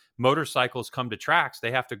 whenever motorcycles come to tracks,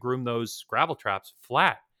 they have to groom those gravel traps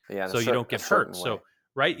flat, so you don't get hurt. So,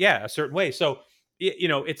 right, a certain way. So,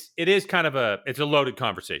 it is kind of it's a loaded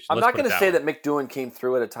conversation. I'm not going to say that Mick Doohan came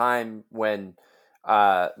through at a time when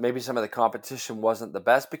maybe some of the competition wasn't the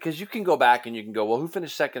best, because you can go back and you can go, well, who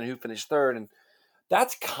finished second and who finished third, and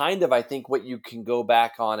that's kind of, I think, what you can go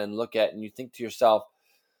back on and look at, and you think to yourself,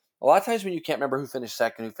 a lot of times when you can't remember who finished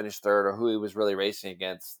second, who finished third, or who he was really racing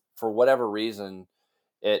against, for whatever reason,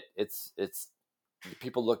 it's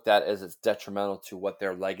people looked at as it's detrimental to what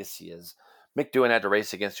their legacy is. Mick Doohan had to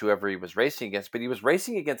race against whoever he was racing against, but he was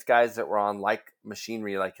racing against guys that were on like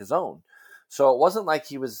machinery like his own. So it wasn't like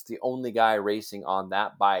he was the only guy racing on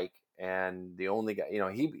that bike and the only guy,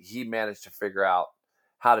 he managed to figure out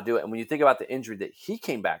how to do it. And when you think about the injury that he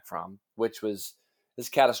came back from, which was as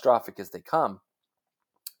catastrophic as they come,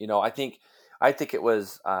 I think it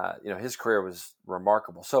was, his career was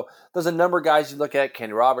remarkable. So there's a number of guys you look at.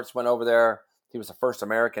 Kenny Roberts went over there. He was the first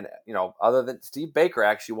American, other than Steve Baker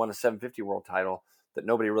actually won a 750 world title that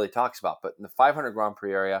nobody really talks about. But in the 500 Grand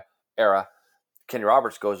Prix era, Kenny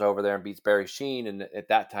Roberts goes over there and beats Barry Sheene, and at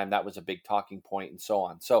that time that was a big talking point, and so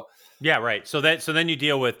on. So yeah, right. So then you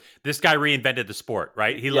deal with this guy reinvented the sport,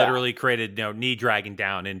 right? He literally created knee dragging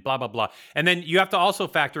down and blah blah blah. And then you have to also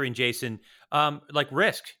factor in, Jason, like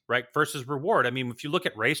risk, right, versus reward. I mean, if you look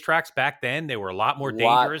at racetracks back then, they were a lot more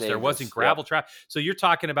dangerous. There wasn't gravel trap. So you're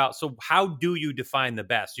talking about, so how do you define the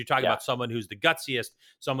best? You're talking about someone who's the gutsiest,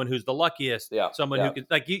 someone who's the luckiest, someone who can,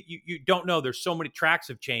 like, you don't know. There's so many, tracks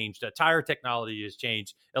have changed. Tire technology has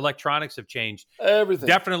changed. Electronics have changed. Everything.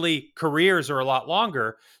 Definitely careers are a lot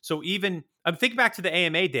longer. So even, think back to the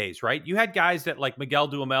AMA days, right? You had guys that like Miguel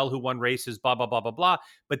Duhamel who won races, blah, blah, blah, blah, blah.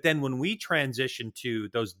 But then when we transitioned to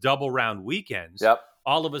those double round weekends,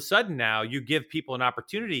 all of a sudden now you give people an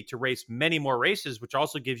opportunity to race many more races, which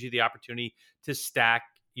also gives you the opportunity to stack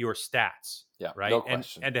your stats. Yeah, Right. no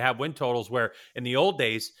question. And to have win totals where in the old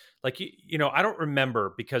days, like, I don't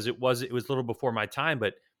remember because it was a little before my time,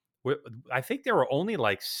 but I think there were only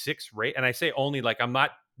like 6 race. And I say only, like, I'm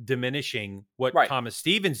not diminishing what Right. Thomas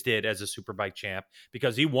Stevens did as a Superbike champ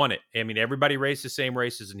because he won it. I mean, everybody raced the same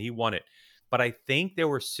races and he won it. But I think there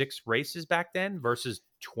were 6 races back then versus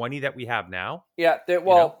 20 that we have now. Yeah,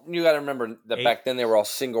 well, you got to remember that 8. back then they were all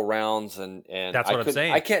single rounds, and That's what I'm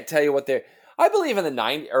saying. I can't tell you what they're. I believe in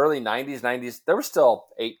the early 90s, there were still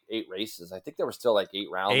eight races. I think there were still like 8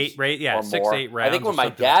 rounds. 8 yeah, or 6, more. 8 rounds. I think when my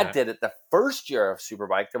dad did it the first year of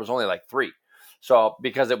Superbike, there was only like 3. So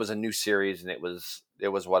because it was a new series and it was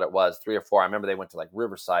what it was, 3 or 4. I remember they went to like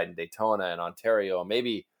Riverside and Daytona and Ontario and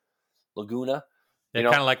maybe Laguna. Kind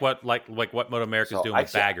of like what Moto America is doing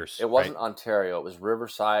with baggers. It wasn't Ontario. It was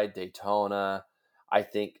Riverside, Daytona, I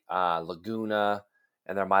think Laguna,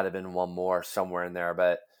 and there might have been one more somewhere in there.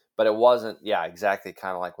 But it wasn't, exactly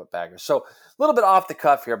kind of like what baggers. So a little bit off the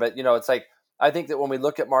cuff here, but, it's like I think that when we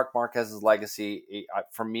look at Marc Marquez's legacy,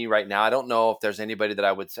 for me right now, I don't know if there's anybody that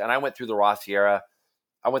I would say. And I went through the Rossi era.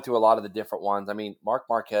 I went through a lot of the different ones. I mean, Marc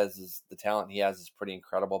Marquez, the talent he has is pretty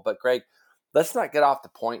incredible. But, Greg, let's not get off the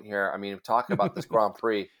point here. I mean, talking about this Grand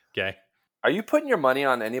Prix. Okay. Are you putting your money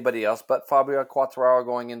on anybody else but Fabio Quartararo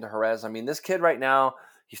going into Jerez? I mean, this kid right now,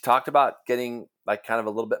 he's talked about getting like kind of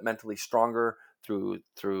a little bit mentally stronger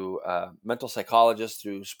through mental psychologists,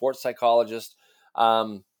 through sports psychologists.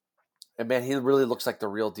 And man, he really looks like the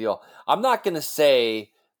real deal. I'm not going to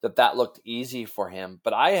say that looked easy for him,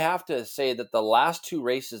 but I have to say that the last 2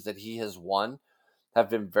 races that he has won have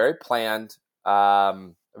been very planned,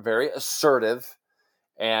 very assertive,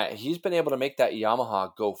 and he's been able to make that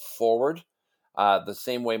Yamaha go forward the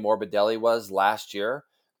same way Morbidelli was last year.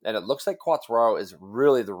 And it looks like Quartararo is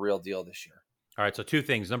really the real deal this year. All right, so 2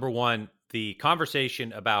 things. Number one, the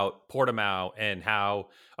conversation about Portimao and how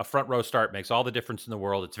a front row start makes all the difference in the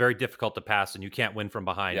world. It's very difficult to pass, and you can't win from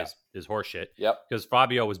behind is horseshit. Yep. Because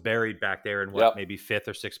Fabio was buried back there in maybe 5th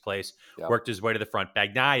or 6th place, worked his way to the front.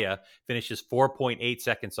 Bagnaia finishes 4.8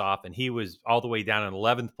 seconds off, and he was all the way down in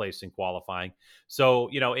 11th place in qualifying. So,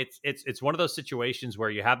 it's one of those situations where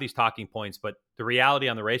you have these talking points, but the reality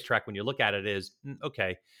on the racetrack when you look at it is,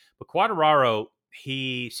 okay, but Quartararo,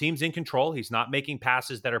 he seems in control. He's not making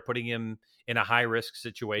passes that are putting him in a high risk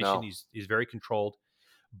situation. No. He's very controlled.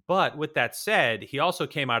 But with that said, he also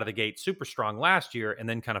came out of the gate super strong last year and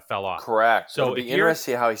then kind of fell off. Correct. So it'll be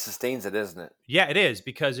interesting how he sustains it, isn't it? Yeah, it is.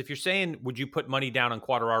 Because if you're saying, would you put money down on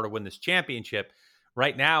Quartararo to win this championship?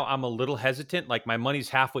 Right now, I'm a little hesitant. Like my money's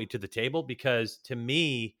halfway to the table because to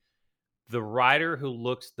me, the rider who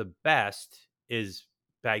looks the best is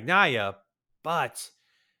Bagnaia, but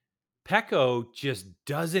Pecco just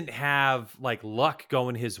doesn't have like luck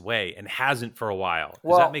going his way and hasn't for a while.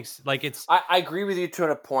 Does that make like it's? I agree with you to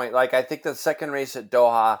a point. Like I think the second race at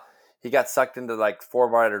Doha, he got sucked into like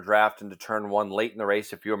 4-rider draft into turn 1 late in the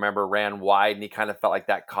race. If you remember, ran wide and he kind of felt like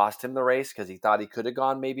that cost him the race because he thought he could have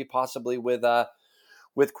gone maybe possibly with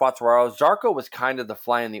Quartararo. Zarco was kind of the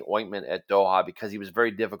fly in the ointment at Doha because he was very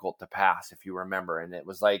difficult to pass, if you remember, and it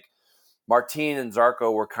was like Martin and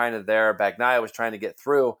Zarco were kind of there. Bagnaia was trying to get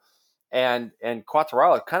through. And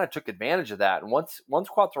Quartararo kind of took advantage of that. And once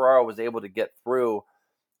Quartararo was able to get through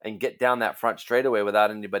and get down that front straightaway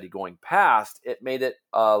without anybody going past, it made it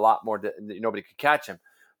a lot more. Nobody could catch him.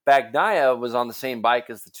 Bagnaia was on the same bike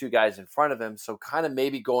as the 2 guys in front of him, so kind of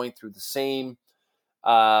maybe going through the same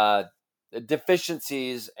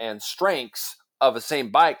deficiencies and strengths of the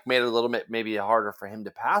same bike made it a little bit maybe harder for him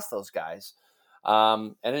to pass those guys.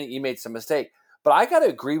 And then he made some mistake. But I got to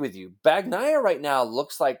agree with you. Bagnaia right now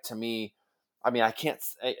looks like to me, I mean,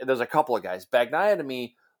 there's a couple of guys. Bagnaia to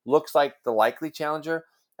me looks like the likely challenger.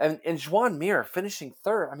 And Joan Mir finishing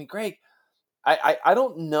 3rd. I mean, Greg, I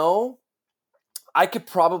don't know. I could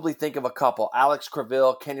probably think of a couple. Alex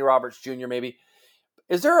Creville, Kenny Roberts Jr. maybe.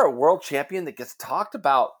 Is there a world champion that gets talked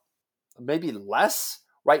about maybe less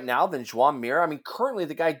right now than Joan Mir? I mean, currently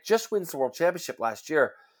the guy just wins the world championship last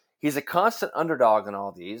year. He's a constant underdog in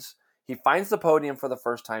all these. He finds the podium for the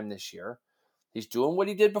first time this year. He's doing what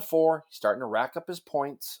he did before. He's starting to rack up his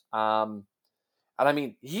points. And I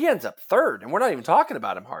mean, he ends up 3rd, and we're not even talking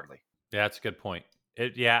about him hardly. Yeah, that's a good point.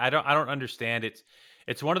 I don't understand.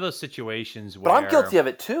 It's one of those situations where. But I'm guilty of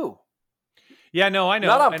it too. Yeah, no, I know.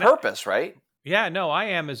 Not on purpose, right? Yeah, no, I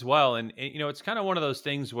am as well. And it's kind of one of those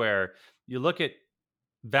things where you look at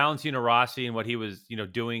Valentino Rossi and what he was,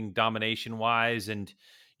 doing domination wise, and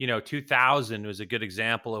 2000 was a good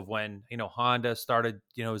example of when, Honda started,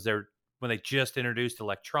 was their when they just introduced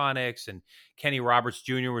electronics, and Kenny Roberts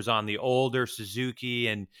Jr. was on the older Suzuki,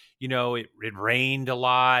 and it rained a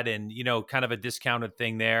lot, and kind of a discounted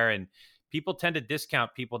thing there, and people tend to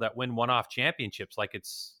discount people that win one-off championships like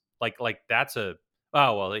it's like that's a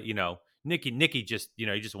Nicky just he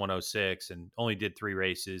just won 06 and only did 3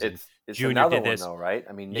 races, and It's Junior another did one this. though, right?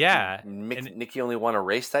 I mean, And Nicky only won a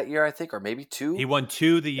race that year, I think, or maybe 2. he won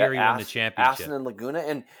 2 the year he won the championship. Assen and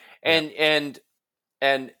Laguna,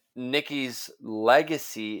 and Nicky's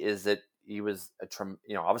legacy is that he was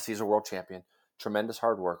obviously he's a world champion, tremendous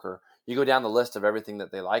hard worker. You go down the list of everything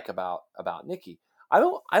that they like about Nicky. I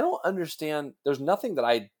don't understand. There's nothing that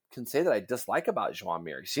I can say that I dislike about Joan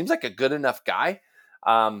Mir. He seems like a good enough guy.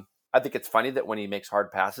 I think it's funny that when he makes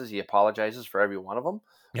hard passes, he apologizes for every one of them.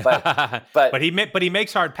 But he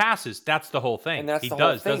makes hard passes. That's the whole thing. And that's he the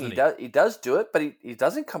does, whole thing. doesn't he? He does do it, but he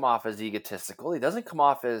doesn't come off as egotistical. He doesn't come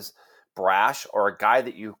off as brash or a guy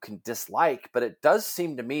that you can dislike. But it does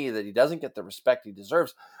seem to me that he doesn't get the respect he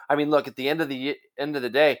deserves. I mean, look, at the end of the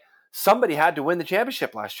day, somebody had to win the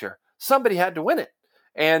championship last year. Somebody had to win it,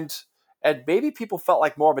 and maybe people felt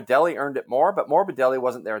like Morbidelli earned it more, but Morbidelli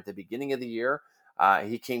wasn't there at the beginning of the year.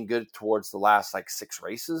 He came good towards the last 6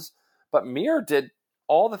 races, but Mir did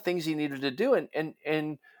all the things he needed to do,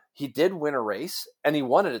 and he did win a race, and he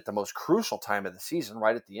won it at the most crucial time of the season,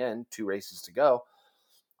 right at the end, 2 races to go.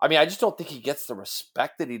 I mean, I just don't think he gets the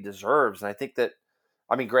respect that he deserves, and I think that,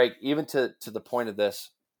 Greg, even to the point of this,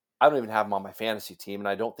 I don't even have him on my fantasy team, and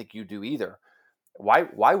I don't think you do either.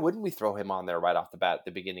 Why wouldn't we throw him on there right off the bat at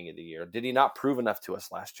the beginning of the year? Did he not prove enough to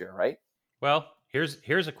us last year, right? Well,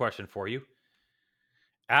 here's a question for you.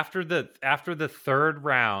 After the third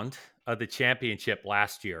round of the championship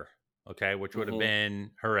last year, okay, which would have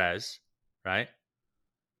been Jerez, right?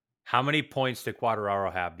 How many points did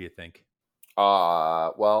Quartararo have, do you think?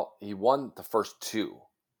 Well, he won the first 2,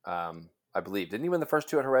 I believe. Didn't he win the first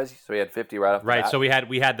 2 at Jerez? So he had 50 right off the bat. So we had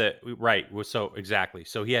so exactly.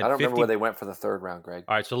 So he had I don't 50. remember where they went for the third round, Greg.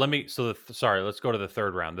 All right, so let's go to the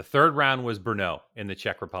third round. The third round was Brno in the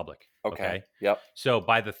Czech Republic. Okay. Yep. So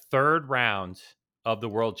by the third round of the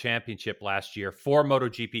World Championship last year for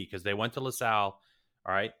MotoGP, because they went to LaSalle,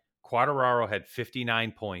 all right, Quartararo had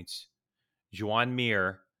 59 points. Joan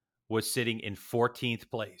Mir was sitting in 14th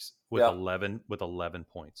place with 11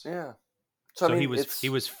 points. Yeah. So he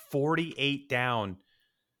was 48 down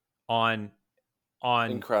on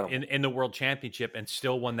incredible in the World Championship and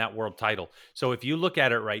still won that world title. So if you look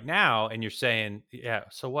at it right now and you're saying, yeah,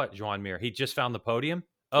 so what, Joan Mir? He just found the podium?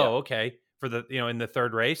 Oh, okay. For the in the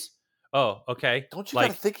third race. Oh, okay. Don't you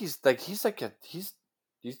gotta think he's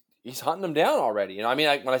hunting him down already?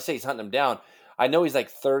 When I say he's hunting him down, I know he's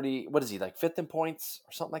 30. What is he, 5th in points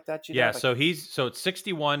or something like that? Yeah. So it's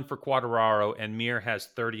 61 for Quartararo, and Mir has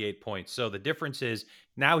 38 points. So the difference is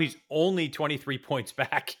now he's only 23 points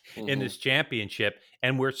back in this championship,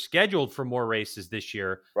 and we're scheduled for more races this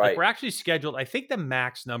year. Right. We're actually scheduled. I think the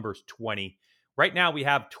max number is 20. Right now we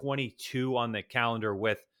have 22 on the calendar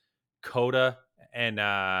with COTA and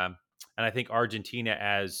I think Argentina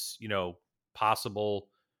as possible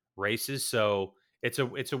races. So it's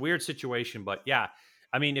a weird situation, but yeah,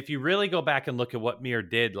 if you really go back and look at what Mir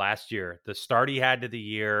did last year, the start he had to the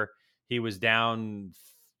year, he was down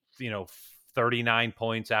 39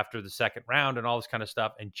 points after the second round and all this kind of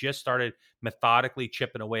stuff, and just started methodically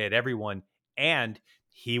chipping away at everyone, and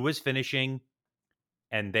he was finishing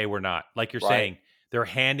and they were not. Like you're saying, they're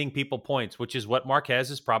handing people points, which is what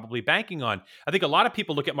Marquez is probably banking on. I think a lot of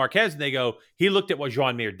people look at Marquez and they go, he looked at what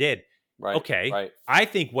Joan Mir did. Right. Okay. Right. I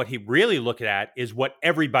think what he really looked at is what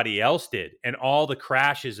everybody else did, and all the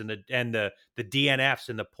crashes and the DNFs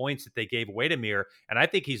and the points that they gave away to Mir. And I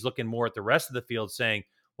think he's looking more at the rest of the field saying,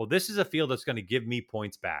 well, this is a field that's going to give me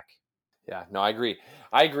points back. Yeah, no, I agree.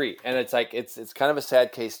 And it's it's kind of a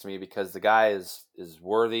sad case to me because the guy is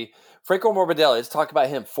worthy. Franco Morbidelli, let's talk about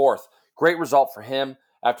him. 4th. Great result for him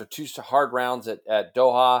after 2 hard rounds at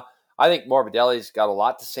Doha. I think Morbidelli's got a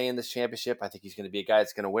lot to say in this championship. I think he's going to be a guy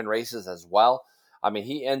that's going to win races as well.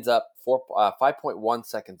 He ends up 5.1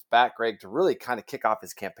 seconds back, Greg, to really kind of kick off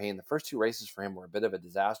his campaign. The first 2 races for him were a bit of a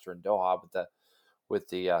disaster in Doha with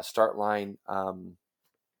the start line.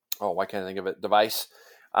 Why can't I think of it? Device.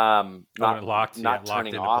 Not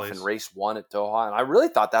turning off in race 1 at Doha. And I really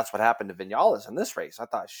thought that's what happened to Vinales in this race. I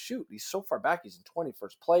thought, shoot, he's so far back. He's in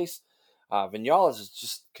 21st place. Vinales is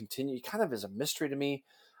just kind of is a mystery to me.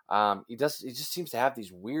 He just seems to have these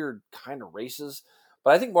weird kind of races,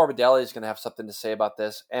 but I think Morbidelli is going to have something to say about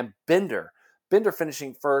this. And Binder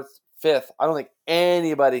finishing 5th. I don't think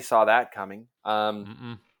anybody saw that coming.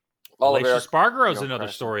 Alicia Oliveira, Spargaro's another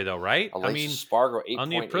crashing. story, though, right? Alicia Spargaro, on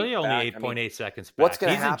the Aprilia, only 8.8 seconds back. What's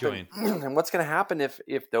going to happen? And what's going to happen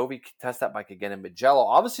if Dovi tests that bike again in Mugello?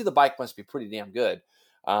 Obviously, the bike must be pretty damn good.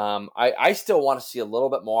 I still want to see a little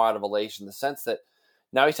bit more out of Alicia in the sense that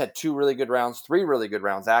now he's had 3 really good rounds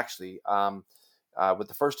actually, with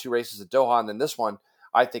the first 2 races at Doha, and then this one.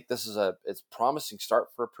 I think this is it's promising start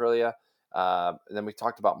for Aprilia. And then we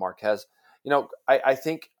talked about Marquez. I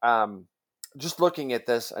think just looking at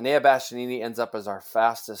this, Enea Bastianini ends up as our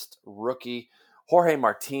fastest rookie. Jorge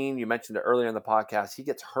Martin, you mentioned it earlier in the podcast, he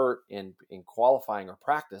gets hurt in qualifying or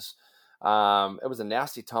practice. It was a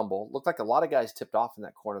nasty tumble. Looked like a lot of guys tipped off in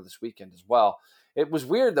that corner this weekend as well. It was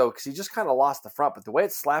weird, though, because he just kind of lost the front, but the way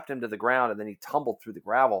it slapped him to the ground and then he tumbled through the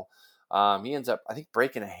gravel, he ends up, I think,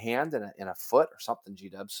 breaking a hand and a foot or something,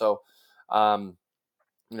 G-Dub. So, Enea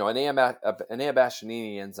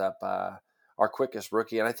Bastianini ends up our quickest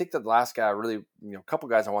rookie. And I think that the last guy a couple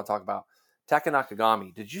guys I want to talk about, Taka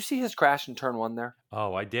Nakagami. Did you see his crash in turn 1 there?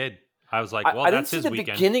 Oh, I did. I was like, well, that's his weekend. I didn't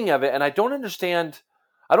see the beginning of it, and I don't understand.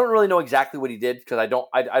 I don't really know exactly what he did because I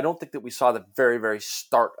don't think that we saw the very, very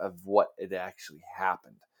start of what it actually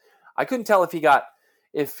happened. I couldn't tell if he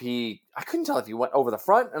went over the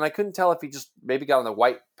front, and I couldn't tell if he just maybe got on the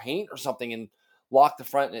white paint or something and locked the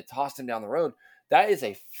front and it tossed him down the road. That is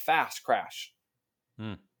a fast crash.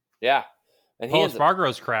 Yeah. And Paul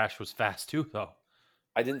Spargaro's crash was fast too, though.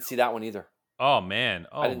 I didn't see that one either. Oh, man.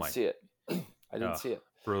 I didn't see it.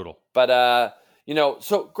 Brutal. But,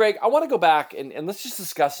 so Greg, I want to go back and let's just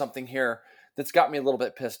discuss something here that's got me a little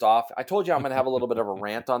bit pissed off. I told you I'm going to have a little bit of a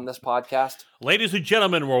rant on this podcast. Ladies and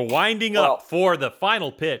gentlemen, we're winding up for the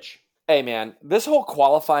final pitch. Hey, man, this whole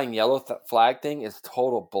qualifying yellow flag thing is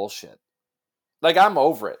total bullshit. Like, I'm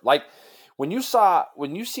over it. Like, when you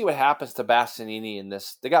see what happens to Bastianini in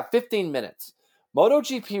this, they got 15 minutes.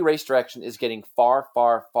 MotoGP race direction is getting far,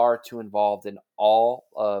 far, far too involved in all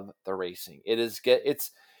of the racing. It is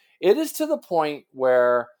to the point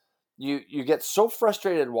where you get so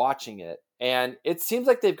frustrated watching it, and it seems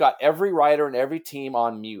like they've got every rider and every team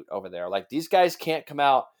on mute over there. Like, these guys can't come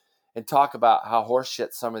out and talk about how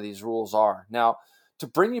horseshit some of these rules are. Now, to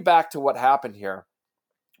bring you back to what happened here,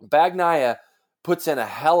 Bagnaia puts in a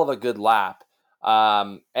hell of a good lap.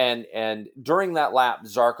 And during that lap,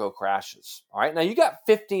 Zarco crashes. All right. Now you got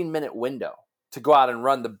 15-minute window to go out and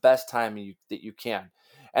run the best time that you can.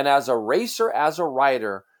 And as a racer, as a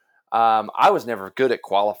rider, I was never good at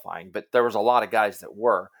qualifying, but there was a lot of guys that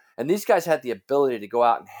were. And these guys had the ability to go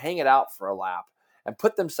out and hang it out for a lap and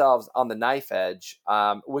put themselves on the knife edge,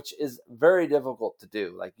 which is very difficult to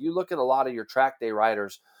do. Like, you look at a lot of your track day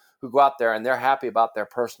riders who go out there and they're happy about their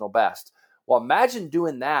personal best. Well, imagine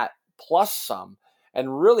doing that plus some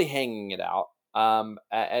and really hanging it out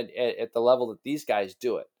at the level that these guys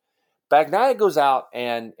do it. Bagnaia goes out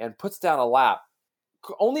and puts down a lap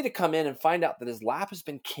only to come in and find out that his lap has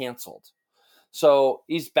been canceled. So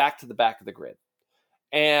he's back to the back of the grid.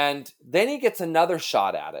 And then he gets another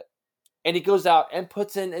shot at it. And he goes out and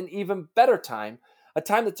puts in an even better time, a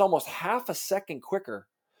time that's almost half a second quicker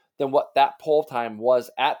than what that pole time was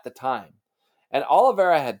at the time. And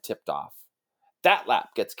Oliveira had tipped off. That lap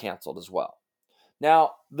gets canceled as well.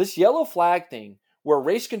 Now, this yellow flag thing, where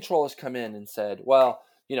race control has come in and said, well,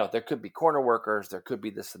 there could be corner workers, there could be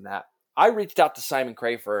this and that. I reached out to Simon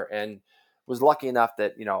Crafer and was lucky enough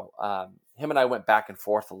that, him and I went back and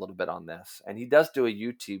forth a little bit on this. And he does do a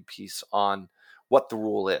YouTube piece on what the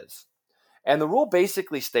rule is. And the rule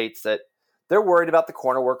basically states that they're worried about the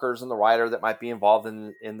corner workers and the rider that might be involved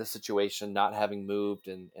in the situation not having moved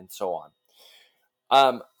and so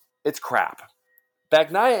on. It's crap.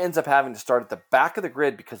 Bagnaia ends up having to start at the back of the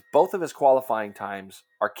grid because both of his qualifying times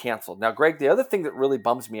are canceled. Now, Greg, the other thing that really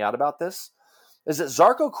bums me out about this is that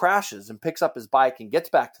Zarco crashes and picks up his bike and gets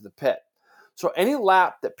back to the pit. So any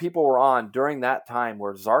lap that people were on during that time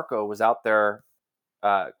where Zarco was out there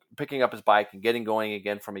picking up his bike and getting going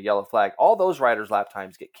again from a yellow flag, all those riders' lap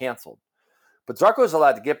times get canceled. But Zarco is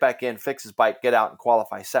allowed to get back in, fix his bike, get out, and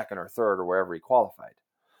qualify second or third or wherever he qualified.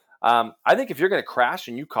 I think if you're going to crash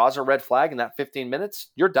and you cause a red flag in that 15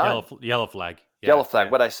 minutes, you're done. Yellow flag. Yeah, yellow flag.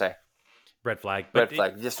 Yeah. What'd I say? Red flag. Red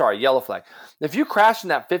flag. Yeah, sorry, yellow flag. If you crash in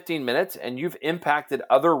that 15 minutes and you've impacted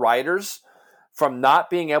other riders from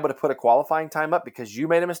not being able to put a qualifying time up because you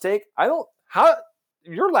made a mistake,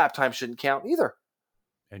 your lap time shouldn't count either.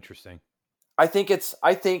 Interesting. I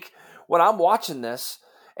think when I'm watching this,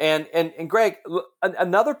 and Greg,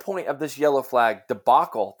 another point of this yellow flag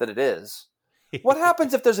debacle that it is, what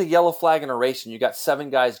happens if there's a yellow flag in a race and you got 7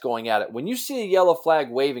 guys going at it? When you see a yellow flag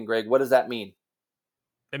waving, Greg, what does that mean?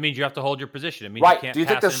 It means you have to hold your position. It means right. You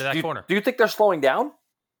can't pass into that corner. Do you think they're slowing down?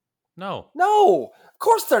 No. Of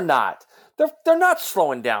course they're not. They're not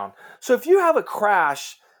slowing down. So if you have a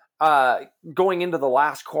crash going into the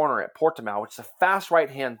last corner at Portimao, which is a fast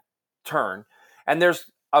right-hand turn, and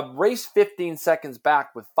there's a race 15 seconds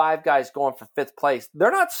back with 5 guys going for 5th place,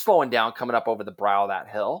 they're not slowing down coming up over the brow of that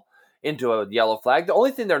hill into a yellow flag. The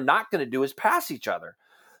only thing they're not going to do is pass each other.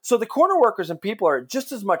 So the corner workers and people are at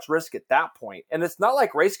just as much risk at that point. And it's not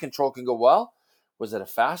like race control can go, well, was it a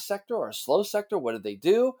fast sector or a slow sector? What did they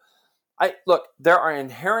do? Look, there are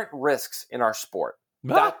inherent risks in our sport.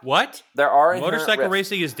 What? There are motorcycle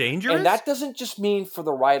racing is dangerous? And that doesn't just mean for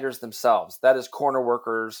the riders themselves. That is corner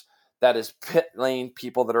workers. That is pit lane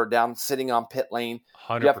people that are down sitting on pit lane.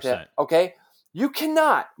 100%. Okay? You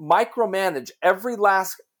cannot micromanage every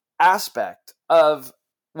last aspect of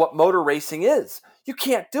what motor racing is. You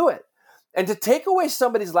can't do it. And to take away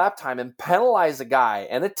somebody's lap time and penalize a guy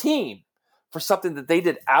and a team for something that they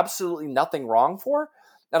did absolutely nothing wrong for,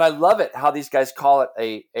 and I love it how these guys call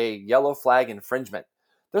it a yellow flag infringement.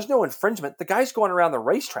 There's no infringement. The guy's going around the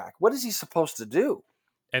racetrack. What is he supposed to do?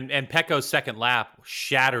 And Pecco's second lap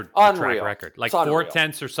shattered the track record. Like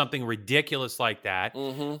 4/10 or something ridiculous like that,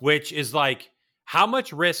 which is like, how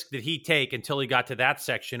much risk did he take until he got to that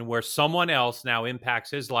section where someone else now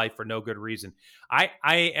impacts his life for no good reason? I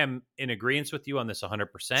am in agreement with you on this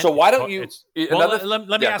 100%. So why don't you...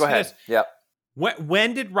 let me ask you this. Yeah.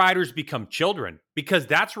 When did riders become children? Because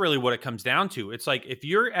that's really what it comes down to. It's like, if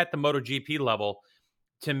you're at the MotoGP level,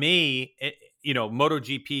 to me,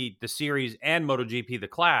 MotoGP, the series, and MotoGP, the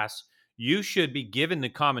class, you should be given the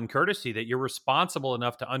common courtesy that you're responsible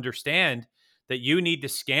enough to understand that you need to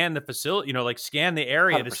scan the facility, scan the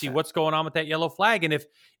area 100%. To see what's going on with that yellow flag. And if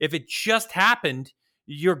it just happened,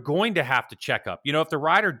 you're going to have to check up. If the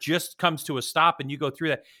rider just comes to a stop and you go through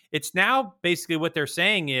that, it's now basically what they're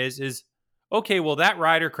saying is, okay, well, that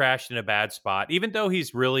rider crashed in a bad spot. Even though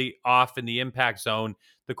he's really off in the impact zone,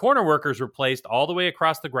 the corner workers were placed all the way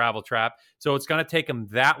across the gravel trap, so it's going to take them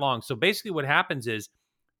that long. So basically what happens is,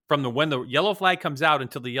 when the yellow flag comes out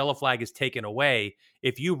until the yellow flag is taken away,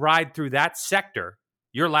 if you ride through that sector,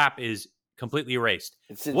 your lap is completely erased.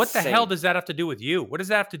 What the hell does that have to do with you? What does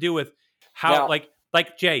that have to do with how,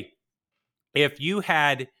 like Jay, if you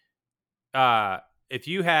had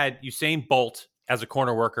Usain Bolt as a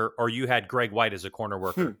corner worker, or you had Greg White as a corner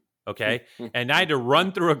worker, okay? And I had to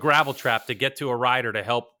run through a gravel trap to get to a rider to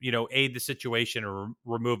help, aid the situation or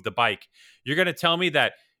remove the bike. You're going to tell me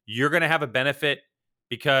that you're going to have a benefit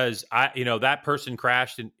because that person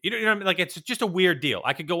crashed, and what I mean? Like, it's just a weird deal.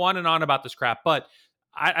 I could go on and on about this crap, but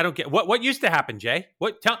I don't get what used to happen, Jay.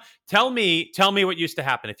 Tell me what used to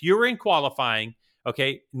happen. If you were in qualifying,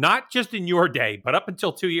 okay, not just in your day, but up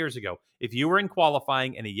until 2 years ago, if you were in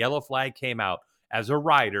qualifying and a yellow flag came out, as a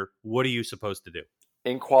rider, what are you supposed to do?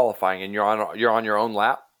 In qualifying, and you're on your own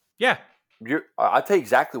lap? Yeah. I'll tell you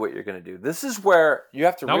exactly what you're going to do. This is where you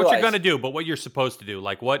have to realize... Not what you're going to do, but what you're supposed to do.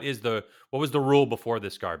 Like, what was the rule before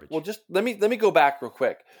this garbage? Well, just let me go back real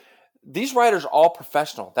quick. These riders are all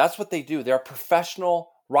professional. That's what they do. They're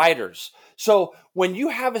professional riders. So when you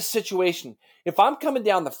have a situation, if I'm coming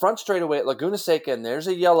down the front straightaway at Laguna Seca and there's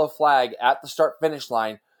a yellow flag at the start-finish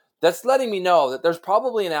line, that's letting me know that there's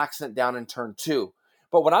probably an accident down in turn 2.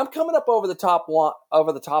 But when I'm coming up over the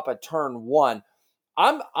top at turn 1,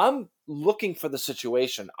 I'm looking for the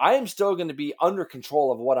situation. I am still going to be under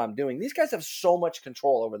control of what I'm doing. These guys have so much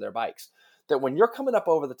control over their bikes that when you're coming up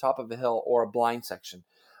over the top of a hill or a blind section,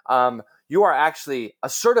 you are actually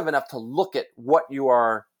assertive enough to look at what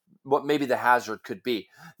maybe the hazard could be.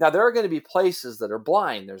 Now, there are going to be places that are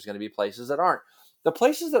blind. There's going to be places that aren't. The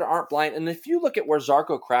places that aren't blind, and if you look at where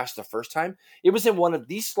Zarco crashed the first time, it was in one of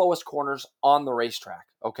the slowest corners on the racetrack,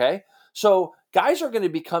 okay? So guys are going to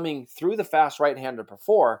be coming through the fast right-hander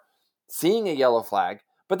before, seeing a yellow flag,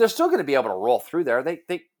 but they're still going to be able to roll through there.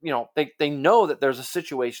 They know that there's a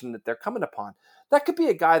situation that they're coming upon. That could be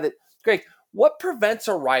a guy that, Greg, what prevents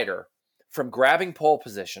a rider from grabbing pole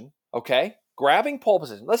position, okay? Grabbing pole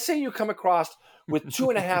position. Let's say you come across with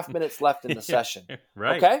 2.5 minutes left in the session,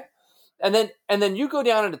 right? Okay? And then you go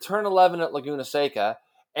down into turn 11 at Laguna Seca,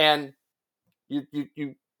 and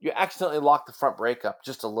you accidentally lock the front brake up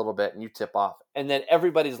just a little bit, and you tip off. And then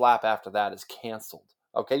everybody's lap after that is canceled.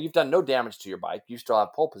 Okay, you've done no damage to your bike. You still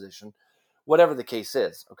have pole position, whatever the case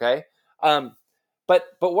is. Okay, but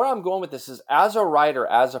where I'm going with this is, as a rider,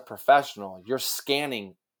 as a professional, you're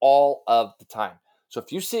scanning all of the time. So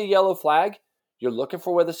if you see a yellow flag, you're looking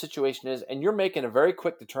for where the situation is, and you're making a very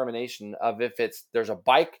quick determination of if there's a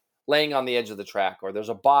bike laying on the edge of the track, or there's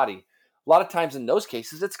a body. A lot of times in those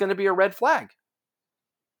cases, it's going to be a red flag.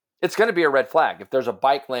 It's going to be a red flag if there's a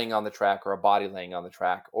bike laying on the track or a body laying on the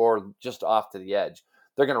track or just off to the edge.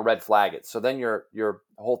 they're going to red flag it. So then your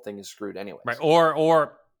whole thing is screwed anyways. Right.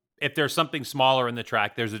 Or if there's something smaller in the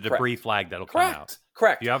track, there's a debris flag that'll come out.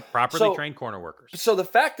 Correct. You have properly trained corner workers. So the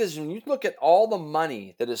fact is, when you look at all the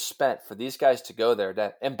money that is spent for these guys to go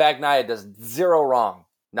there, and Bagnaia does zero wrong,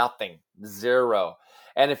 nothing, zero.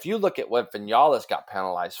 And if you look at what Vinales got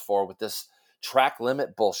penalized for with this track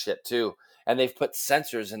limit bullshit too, and they've put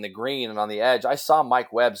sensors in the green and on the edge. I saw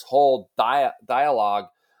Mike Webb's whole dialogue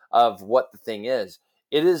of what the thing is.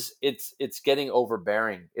 It's getting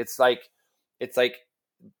overbearing. It's like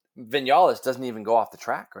Vinales doesn't even go off the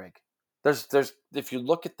track, Greg. There's if you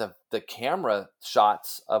look at the camera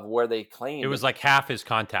shots of where they claim it was like half his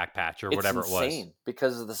contact patch or whatever it was. It's insane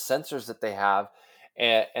because of the sensors that they have,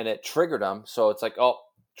 and it triggered them. So it's like, oh,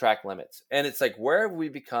 track limits, and it's like, where have we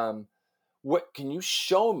become? What can you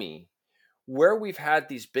show me where we've had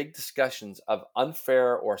these big discussions of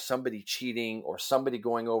unfair or somebody cheating or somebody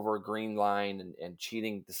going over a green line and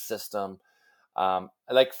cheating the system?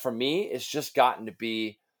 Like for me, it's just gotten to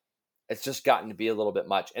be a little bit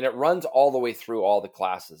much, and it runs all the way through all the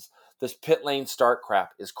classes. This pit lane start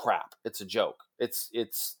crap is crap. It's a joke.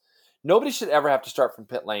 It's nobody should ever have to start from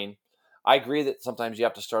pit lane. I agree that sometimes you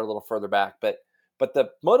have to start a little further back, but the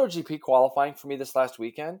MotoGP qualifying for me this last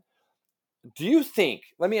weekend, do you think,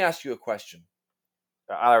 let me ask you a question.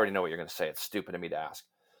 I already know what you're going to say. It's stupid of me to ask.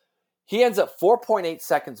 He ends up 4.8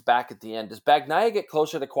 seconds back at the end. Does Bagnaia get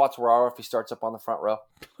closer to Quartararo if he starts up on the front row?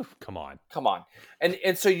 Come on.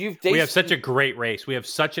 And so we have such a great race. We have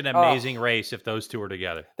such an amazing race if those two are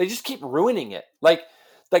together. They just keep ruining it. Like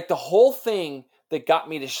the whole thing that got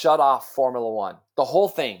me to shut off Formula One, the whole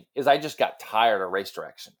thing is I just got tired of race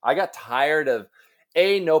direction. I got tired of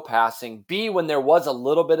A, no passing. B, when there was a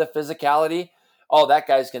little bit of physicality, oh, that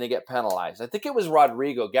guy's going to get penalized. I think it was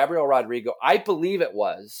Gabriel Rodrigo. I believe it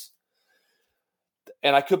was,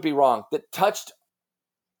 and I could be wrong, that touched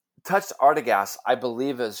Artigas, I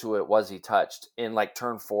believe is who it was he touched in like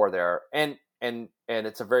turn 4 there. And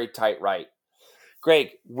it's a very tight right. Greg,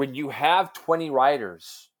 when you have 20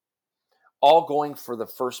 riders all going for the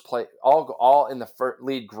first place, all in the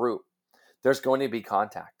lead group, there's going to be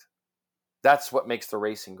contact. That's what makes the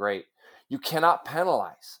racing great. You cannot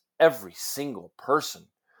penalize every single person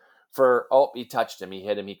for, oh, he touched him, he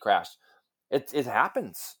hit him, he crashed. It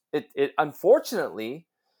happens. It unfortunately,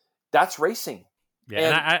 that's racing.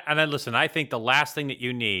 Yeah, and I listen, I think the last thing that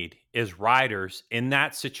you need is riders in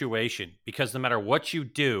that situation, because no matter what you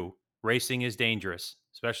do, racing is dangerous,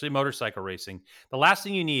 especially motorcycle racing. The last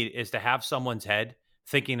thing you need is to have someone's head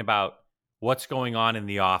thinking about what's going on in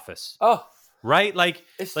the office. Oh, right? Like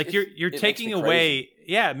you're taking away. Crazy.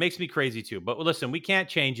 Yeah, it makes me crazy too. But listen, we can't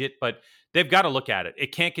change it, but they've got to look at it.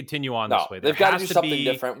 It can't continue on this way. They've got to do something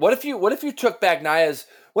different. What if you took Bagnaia's,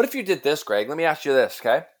 what if you did this, Greg? Let me ask you this,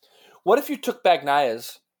 okay? What if you took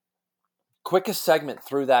Bagnaia's quickest segment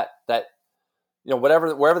through that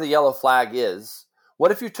wherever the yellow flag is,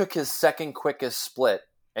 what if you took his second quickest split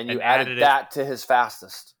and you added that to his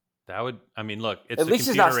fastest? That would, I mean, look, it's at least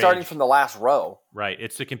he's not starting from the last row. Right.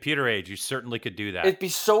 It's the computer age. You certainly could do that. It'd be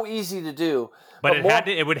so easy to do. But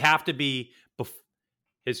it would have to be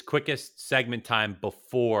his quickest segment time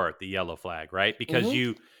before the yellow flag, right? Because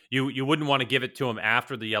you wouldn't want to give it to him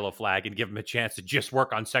after the yellow flag and give him a chance to just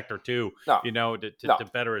work on sector 2, to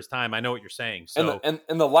better his time. I know what you're saying. So and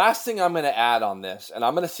the last thing I'm going to add on this, and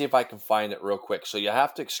I'm going to see if I can find it real quick. So you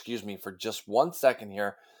have to excuse me for just 1 second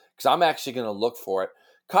here, because I'm actually going to look for it.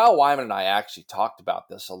 Kyle Wyman and I actually talked about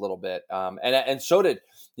this a little bit, and so did,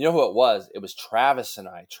 you know who it was? It was Travis and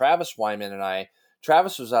I. Travis Wyman and I.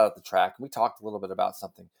 Travis was out at the track, and we talked a little bit about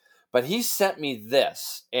something. But he sent me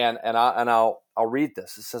this, and I'll read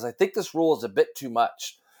this. It says, I think this rule is a bit too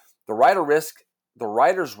much. The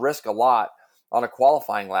riders risk a lot on a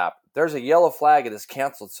qualifying lap. There's a yellow flag, it is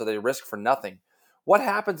canceled, so they risk for nothing. What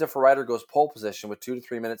happens if a rider goes pole position with 2 to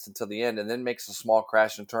 3 minutes until the end and then makes a small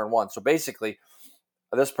crash in turn 1? So basically,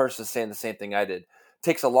 this person is saying the same thing I did.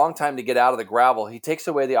 Takes a long time to get out of the gravel. He takes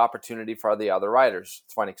away the opportunity for the other riders.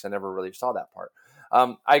 It's funny because I never really saw that part.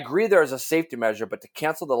 I agree there is a safety measure, but to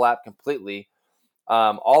cancel the lap completely,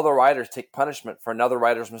 all the riders take punishment for another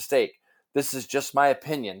rider's mistake. This is just my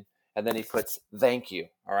opinion. And then he puts, thank you.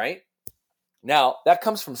 All right. Now, that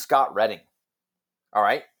comes from Scott Redding. All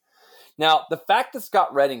right. Now, the fact that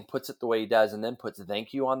Scott Redding puts it the way he does and then puts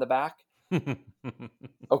thank you on the back,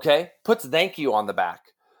 okay, puts thank you on the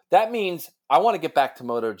back. That means I want to get back to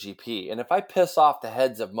MotoGP. And if I piss off the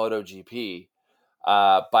heads of MotoGP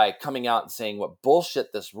by coming out and saying what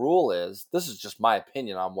bullshit this rule is, this is just my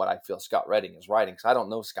opinion on what I feel Scott Redding is writing, because I don't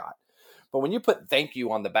know Scott. But when you put thank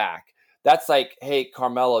you on the back, that's like, hey,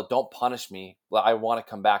 Carmelo, don't punish me. Well, I want to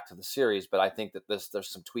come back to the series, but I think that there's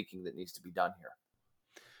some tweaking that needs to be done here.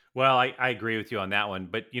 Well, I agree with you on that one.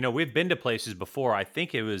 But, we've been to places before. I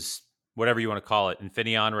think it was whatever you want to call it,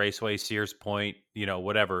 Infineon Raceway, Sears Point,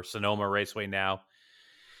 whatever, Sonoma Raceway now.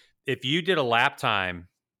 If you did a lap time,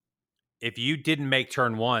 if you didn't make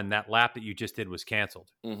turn one, that lap that you just did was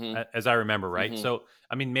canceled, as I remember, right? So,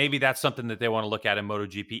 I mean, maybe that's something that they want to look at in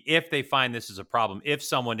MotoGP if they find this is a problem. If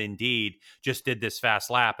someone indeed just did this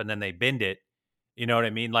fast lap and then they binned it, you know what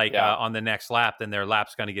I mean? Like on the next lap, then their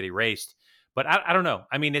lap's going to get erased. But I don't know.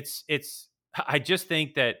 I mean, I just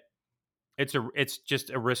think that it's just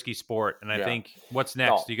a risky sport. And I think what's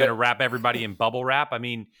next? You're going to wrap everybody in bubble wrap? I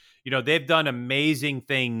mean, they've done amazing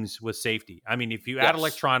things with safety. I mean, if you add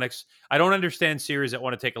electronics, I don't understand series that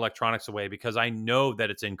want to take electronics away because I know that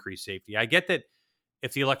it's increased safety. I get that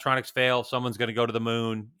if the electronics fail, someone's going to go to the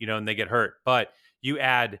moon, and they get hurt. But you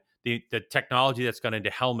add the technology that's gone into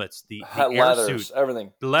helmets, the air suits,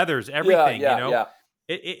 everything, the leathers, everything,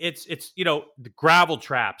 It's the gravel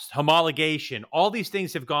traps, homologation, all these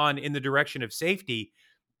things have gone in the direction of safety.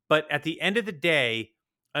 But at the end of the day,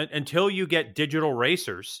 until you get digital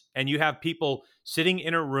racers and you have people sitting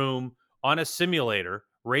in a room on a simulator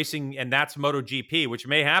racing, and that's MotoGP, which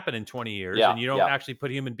may happen in 20 years, and you don't actually put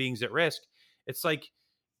human beings at risk. It's like,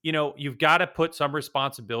 you've got to put some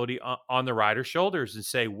responsibility on the rider's shoulders and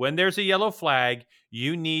say, when there's a yellow flag,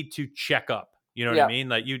 you need to check up. You know what I mean?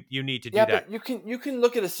 Like you need to do that. But you can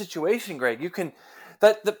look at a situation, Greg. You can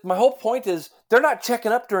my whole point is they're not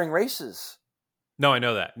checking up during races. No, I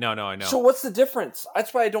know that. No, I know. So what's the difference?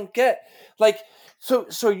 That's what I don't get. Like,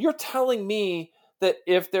 so you're telling me that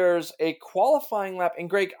if there's a qualifying lap, and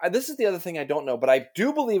Greg, this is the other thing I don't know, but I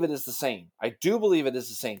do believe it is the same.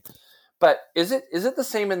 But is it the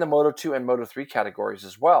same in the Moto2 and Moto3 categories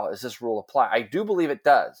as well? Does this rule apply? I do believe it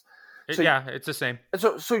does. So, yeah, it's the same.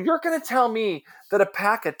 So you're going to tell me that a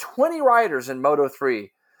pack of 20 riders in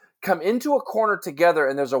Moto3 come into a corner together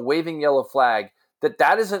and there's a waving yellow flag,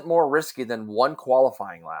 that isn't more risky than one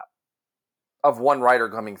qualifying lap of one rider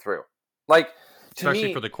coming through? Like, especially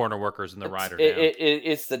me, for the corner workers and the rider.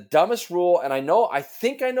 It's the dumbest rule, and I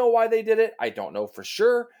think I know why they did it. I don't know for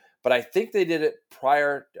sure, but I think they did it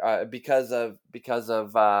prior because of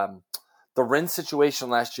the Rins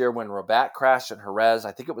situation last year when Rabat crashed at Jerez.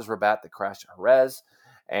 I think it was Rabat that crashed at Jerez,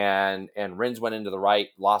 and Rins went into the right,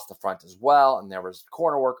 lost the front as well, and there was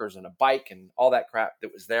corner workers and a bike and all that crap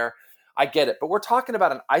that was there. I get it, but we're talking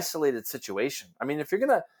about an isolated situation. I mean, if you're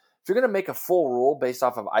gonna make a full rule based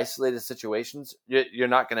off of isolated situations, you're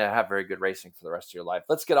not gonna have very good racing for the rest of your life.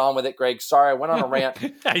 Let's get on with it, Greg. Sorry, I went on a rant.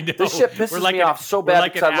 I know. This shit pisses me off so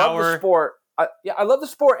bad because I love the sport. I love the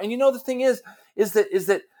sport, and the thing is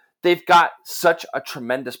that they've got such a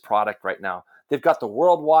tremendous product right now. They've got the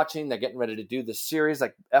world watching. They're getting ready to do this series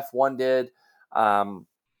like F1 did. And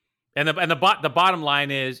the bottom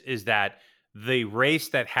line is that the race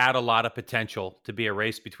that had a lot of potential to be a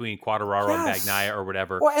race between Quartararo and Bagnaia or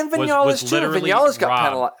whatever. Well, and Vinales too. Vinales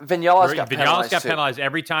got penalized. Vinales got penalized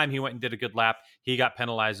every time he went and did a good lap. He got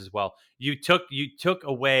penalized as well. You took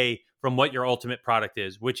away from what your ultimate product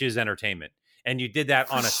is, which is entertainment, and you did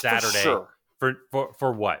that on a Saturday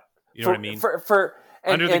for what? You know what I mean?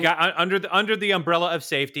 Under the umbrella of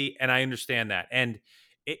safety, and I understand that. And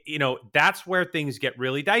that's where things get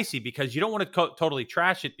really dicey because you don't want to totally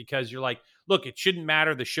trash it because you're like, look, it shouldn't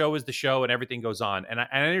matter. The show is the show, and everything goes on. And I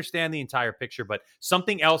understand the entire picture, but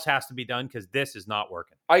something else has to be done because this is not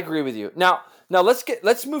working. I agree with you. Now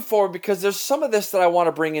let's move forward because there's some of this that I want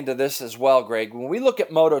to bring into this as well, Greg. When we look at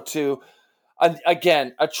Moto2,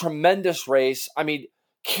 again, a tremendous race. I mean,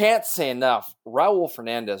 can't say enough. Raul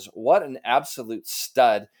Fernandez, what an absolute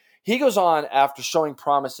stud. He goes on after showing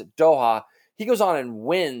promise at Doha. He goes on and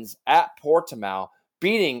wins at Portimao,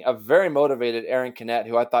 beating a very motivated Aaron Canet,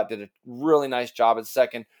 who I thought did a really nice job at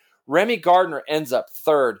second. Remy Gardner ends up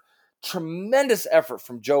third. Tremendous effort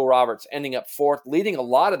from Joe Roberts, ending up fourth, leading a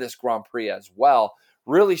lot of this Grand Prix as well.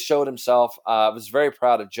 Really showed himself. I was very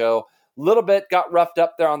proud of Joe. Little bit got roughed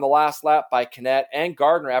up there on the last lap by Canet and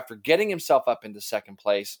Gardner after getting himself up into second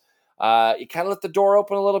place. He kind of left the door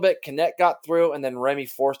open a little bit. Canet got through, and then Remy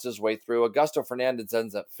forced his way through. Augusto Fernandez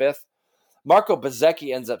ends up fifth. Marco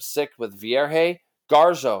Bezzecchi ends up sixth with Vierge.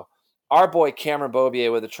 Garzo, our boy Cameron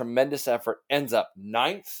Beaubier, with a tremendous effort, ends up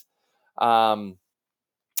ninth. Does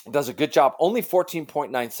a good job. Only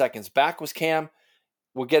 14.9 seconds back was Cam.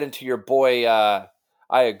 We'll get into your boy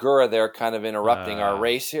Iagura there kind of interrupting our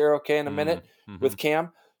race here, okay, in a minute with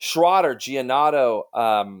Cam. Schroeder, Giannato,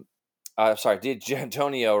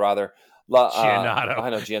 Giantonio, rather. Giannato. I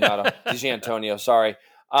know Giannato. Giantonio, sorry.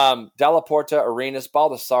 Della Porta, Arenas,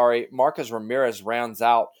 Baldassari, Marcos Ramirez rounds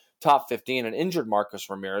out top 15. An injured Marcos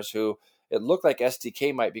Ramirez, who it looked like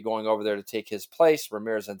SDK might be going over there to take his place.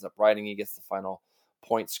 Ramirez ends up riding. He gets the final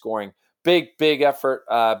point scoring. Big effort.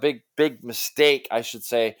 Big mistake, I should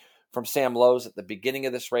say, from Sam Lowes at the beginning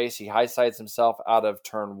of this race. He high-sides himself out of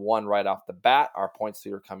turn 1 right off the bat. Our points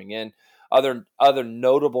leader coming in. Other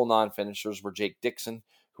notable non-finishers were Jake Dixon,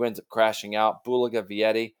 who ends up crashing out, Bulaga,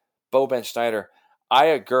 Vietti, Bo Ben Schneider,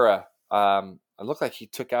 Ayagura. It looked like he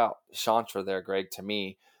took out Chantra there, Greg, to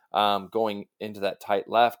me, going into that tight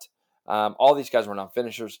left. All these guys were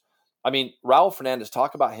non-finishers. I mean, Raul Fernandez,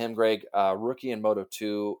 talk about him, Greg, rookie in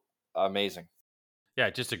Moto2, amazing. Yeah,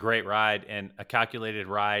 just a great ride and a calculated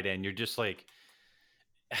ride. And you're just like,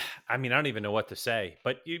 I mean, I don't even know what to say,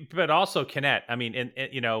 but also Canet. I mean, and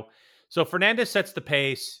you know, so Fernandez sets the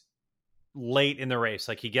pace late in the race.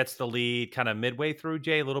 Like he gets the lead kind of midway through,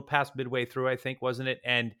 Jay, a little past midway through, I think, wasn't it?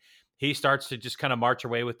 And he starts to just kind of march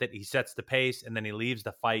away with it. He sets the pace and then he leaves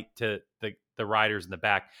the fight to the riders in the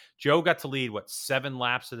back. Joe got to lead, 7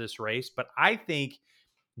 laps of this race, but I think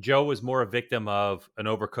Joe was more a victim of an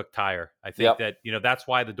overcooked tire. I think that, you know, that's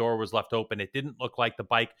why the door was left open. It didn't look like the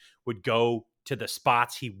bike would go to the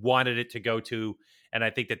spots he wanted it to go to. And I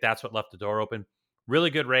think that that's what left the door open.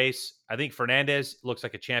 Really good race. I think Fernandez looks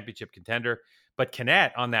like a championship contender, but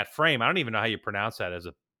Canet on that frame, I don't even know how you pronounce that, as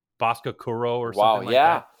a Boscoscuro or something like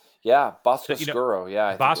that. Yeah,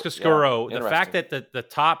 Boscoscuro. Boscoscuro. The fact that the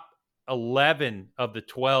top 11 of the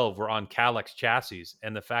 12 were on Kalex chassis,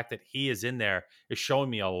 and the fact that he is in there is showing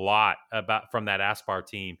me a lot from that Aspar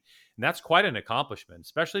team. And that's quite an accomplishment,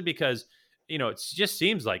 especially because, you know, it just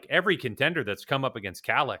seems like every contender that's come up against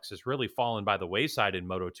Kalex has really fallen by the wayside in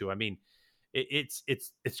Moto2. I mean,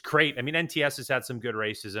 it's great. I mean, NTS has had some good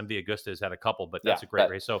races. MV Agusta has had a couple, but that's a great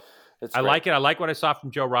race. So I like it. I like what I saw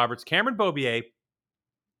from Joe Roberts. Cameron Beaubier,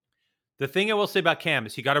 the thing I will say about Cam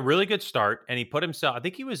is he got a really good start, and he put himself, I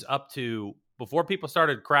think he was up to, before people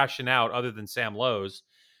started crashing out other than Sam Lowes,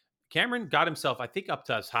 Cameron got himself, I think, up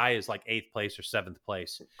to as high as like 8th place or 7th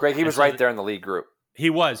place. Greg, he was right there in the lead group.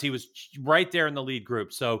 He was right there in the lead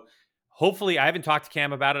group. So hopefully, I haven't talked to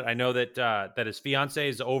Cam about it. I know that his fiance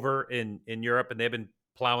is over in Europe, and they've been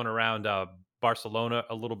plowing around Barcelona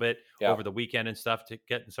a little bit over the weekend and stuff to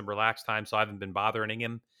get some relaxed time. So I haven't been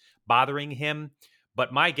bothering him.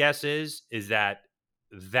 But my guess is that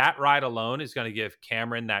ride alone is going to give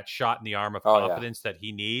Cameron that shot in the arm of confidence that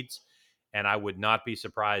he needs. And I would not be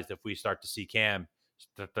surprised if we start to see Cam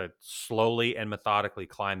to slowly and methodically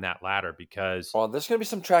climb that ladder, because... Well, there's going to be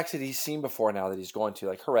some tracks that he's seen before now that he's going to,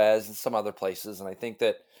 like Jerez and some other places. And I think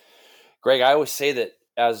that, Greg, I always say that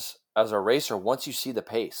as a racer, once you see the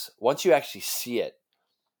pace, once you actually see it,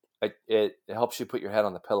 it helps you put your head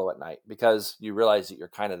on the pillow at night, because you realize that you're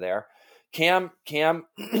kind of there. Cam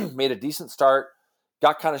made a decent start,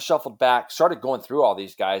 got kind of shuffled back, started going through all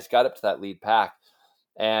these guys, got up to that lead pack.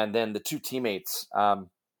 And then the two teammates,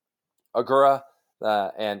 Agura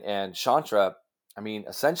and Chantra, I mean,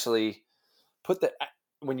 essentially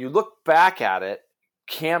when you look back at it,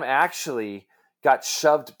 Cam actually got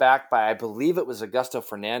shoved back by, I believe it was Augusto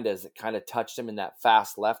Fernandez that kind of touched him in that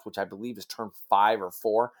fast left, which I believe is turn 5 or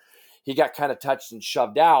 4. He got kind of touched and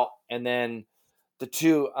shoved out, and then the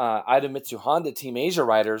two Idemitsu Honda Team Asia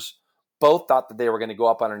riders both thought that they were going to go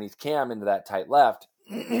up underneath Cam into that tight left.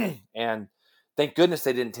 And thank goodness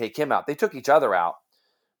they didn't take him out. They took each other out.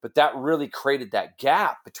 But that really created that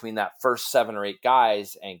gap between that first 7 or 8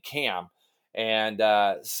 guys and Cam. And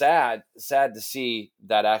sad to see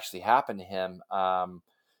that actually happen to him,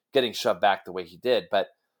 getting shoved back the way he did. But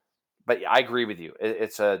I agree with you.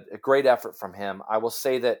 It's a great effort from him. I will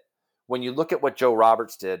say that when you look at what Joe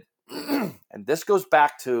Roberts did, and this goes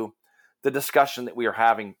back to the discussion that we are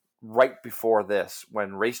having right before this,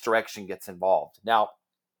 when race direction gets involved. Now,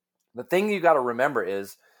 the thing you got to remember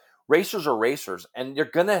is racers are racers, and you're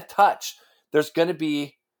going to touch. There's going to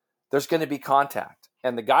be contact.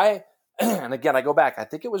 And the guy, and again, I go back, I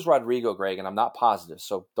think it was Rodrigo, Greg, and I'm not positive,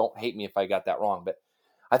 so don't hate me if I got that wrong, but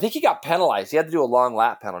I think he got penalized. He had to do a long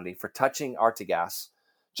lap penalty for touching Artigas,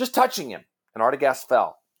 just touching him, and Artigas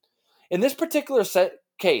fell. In this particular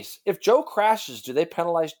case, if Joe crashes, do they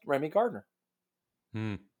penalize Remy Gardner?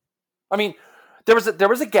 I mean, there was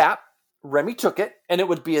a gap. Remy took it, and it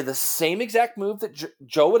would be the same exact move that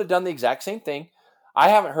Joe would have done the exact same thing. I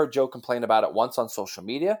haven't heard Joe complain about it once on social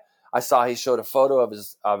media. I saw he showed a photo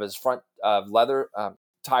of his front leather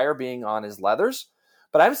tire being on his leathers,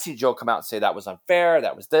 but I haven't seen Joe come out and say that was unfair,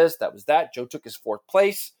 that was this, that was that. Joe took his 4th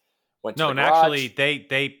place, went to No, the and garage.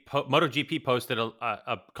 actually, MotoGP posted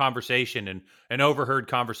a conversation and an overheard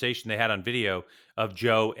conversation they had on video of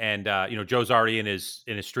Joe and Joe's already in his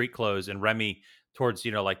street clothes and Remy towards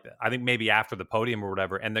I think maybe after the podium or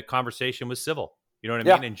whatever, and the conversation was civil. You know what I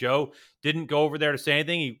Yeah. mean? And Joe didn't go over there to say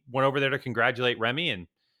anything. He went over there to congratulate Remy, and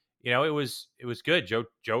it was good.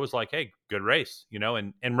 Joe was like, "Hey, good race,"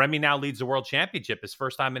 and Remy now leads the world championship, his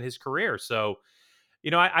first time in his career. So.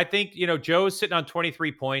 I think, Joe's sitting on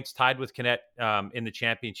 23 points, tied with Canet in the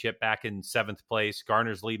championship back in 7th place.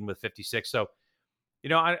 Garner's leading with 56. So,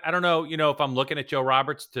 I don't know, if I'm looking at Joe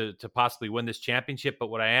Roberts to possibly win this championship, but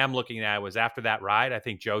what I am looking at was after that ride, I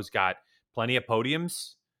think Joe's got plenty of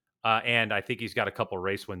podiums, and I think he's got a couple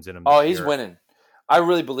race wins in him this Oh, year. he's winning. I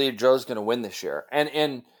really believe Joe's going to win this year.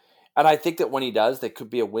 And I think that when he does, there could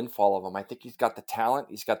be a windfall of him. I think he's got the talent.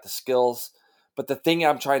 He's got the skills. But the thing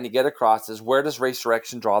I'm trying to get across is, where does Race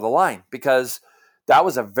Direction draw the line? Because that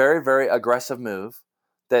was a very, very aggressive move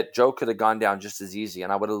that Joe could have gone down just as easy.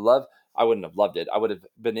 And I wouldn't have loved it. I would have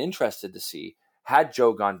been interested to see, had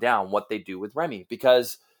Joe gone down, what they do with Remy.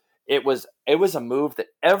 Because it was a move that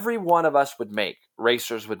every one of us would make.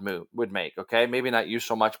 Racers would make, okay? Maybe not you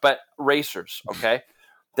so much, but racers, okay?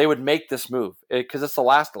 They would make this move because it's the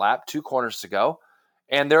last lap, 2 corners to go.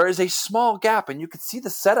 And there is a small gap, and you could see the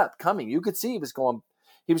setup coming. You could see he was going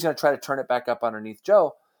to try to turn it back up underneath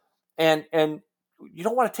Joe. And you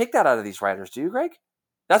don't want to take that out of these riders, do you, Greg?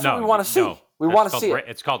 That's what we want to see. No. We want to see it.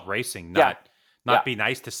 It's called racing, not be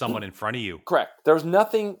nice to someone in front of you. Correct. There was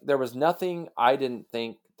nothing I didn't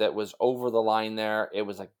think that was over the line there. It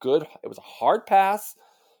was a hard pass,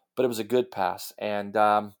 but it was a good pass. And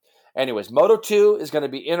anyways, Moto 2 is going to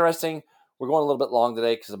be interesting. We're going a little bit long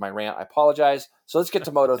today because of my rant. I apologize. So let's get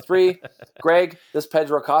to Moto 3. Greg, this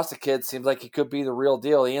Pedro Acosta kid seems like he could be the real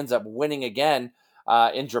deal. He ends up winning again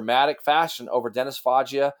in dramatic fashion over Dennis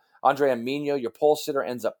Foggia. Andrea Mino, your pole sitter,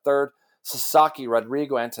 ends up 3rd. Sasaki,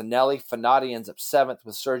 Rodrigo, Antonelli. Fenati ends up 7th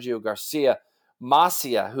with Sergio Garcia.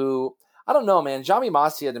 Masia, who, I don't know, man. Jami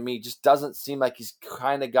Masia to me just doesn't seem like he's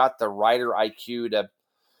kind of got the rider IQ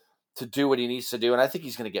to do what he needs to do. And I think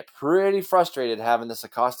he's going to get pretty frustrated having this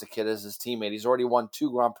Acosta kid as his teammate. He's already won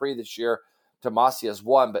 2 Grand Prix this year. Tomasia's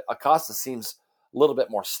 1, but Acosta seems a little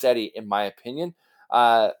bit more steady, in my opinion.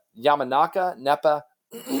 Yamanaka, Nepa,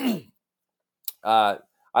 I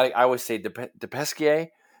always say DePesquier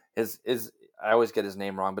is I always get his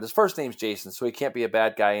name wrong, but his first name's Jason, so he can't be a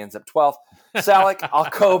bad guy. He ends up 12th. Salik,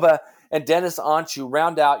 Alcoba, and Dennis Anchu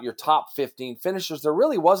round out your top 15 finishers. There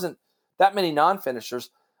really wasn't that many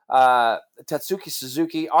non-finishers. Tatsuki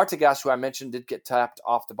Suzuki, Artigas, who I mentioned, did get tapped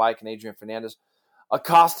off the bike, and Adrian Fernandez.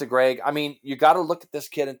 Acosta, Greg, I mean, you got to look at this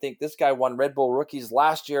kid and think this guy won Red Bull Rookies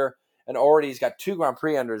last year, and already he's got 2 Grand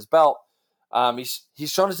Prix under his belt.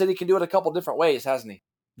 He's shown us that he can do it a couple different ways, hasn't he?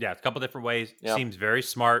 Yeah, a couple different ways. Yep. Seems very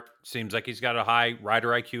smart. Seems like he's got a high rider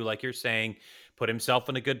IQ, like you're saying. Put himself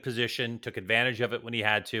in a good position, took advantage of it when he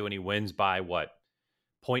had to, and he wins by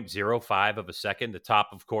 0.05 of a second. The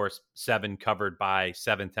top, of course, 7 covered by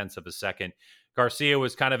 0.7 of a second. Garcia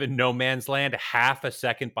was kind of in no man's land, half a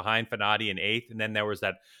second behind Fenati in 8th, and then there was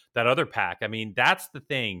that other pack. I mean, that's the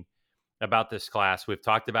thing about this class. We've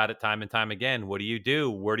talked about it time and time again. What do you do?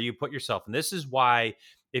 Where do you put yourself? And this is why,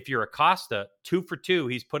 if you're Acosta, 2 for 2,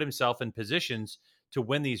 he's put himself in positions to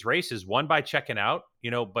win these races, one by checking out,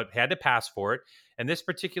 but had to pass for it. And this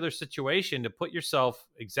particular situation, to put yourself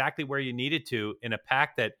exactly where you needed to in a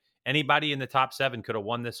pack that anybody in the top 7 could have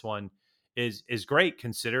won this one is great,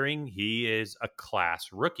 considering he is a class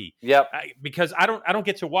rookie. Yep. Because I don't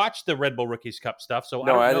get to watch the Red Bull Rookies Cup stuff, so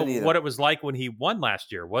No, I don't know what it was like when he won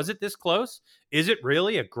last year. Was it this close? Is it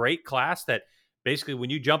really a great class that basically when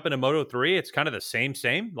you jump into Moto 3, it's kind of the same,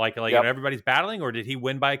 like Yep. everybody's battling, or did he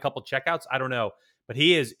win by a couple checkouts? I don't know. But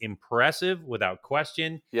he is impressive without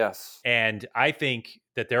question. Yes. And I think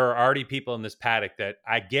that there are already people in this paddock that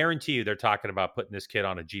I guarantee you they're talking about putting this kid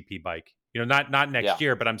on a GP bike. Not next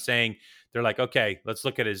year, but I'm saying they're like, okay, let's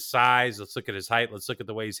look at his size. Let's look at his height. Let's look at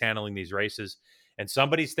the way he's handling these races. And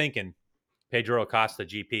somebody's thinking Pedro Acosta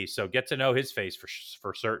GP. So get to know his face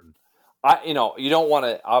for certain. You don't want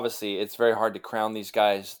to, obviously, it's very hard to crown these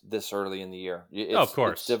guys this early in the year. Of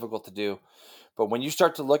course. It's difficult to do. But when you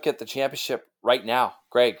start to look at the championship right now,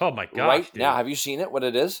 Greg. Oh, my gosh. Right dude. now, have you seen it, what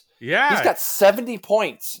it is? Yeah. He's got 70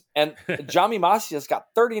 points, and Jami Masia's got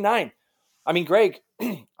 39. I mean, Greg,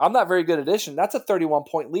 I'm not very good at addition. That's a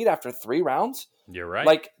 31-point lead after 3 rounds. You're right.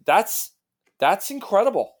 Like, that's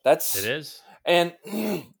incredible. It is. And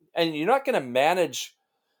you're not going to manage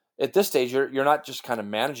at this stage. You're not just kind of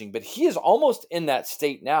managing, but he is almost in that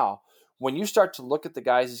state now when you start to look at the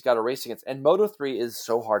guys he's got to race against, and Moto3 is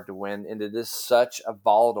so hard to win, and it is such a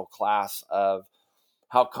volatile class of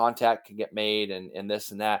how contact can get made and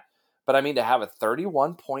this and that. But I mean, to have a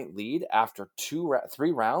 31-point lead after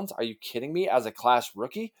 3 rounds, are you kidding me? As a class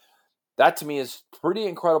rookie, that to me is pretty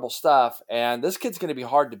incredible stuff. And this kid's going to be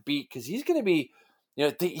hard to beat because he's going to be,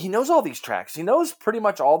 he knows all these tracks. He knows pretty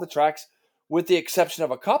much all the tracks with the exception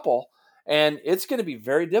of a couple. And it's going to be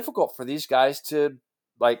very difficult for these guys to,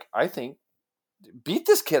 I think, beat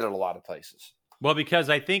this kid at a lot of places. Well, because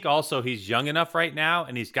I think also he's young enough right now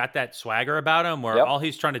and he's got that swagger about him where all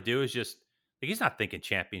he's trying to do is just, he's not thinking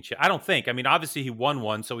championship. I don't think. I mean, obviously he won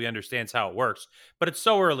one, so he understands how it works. But it's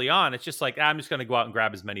so early on. It's just like, I'm just going to go out and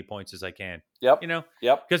grab as many points as I can. Yep.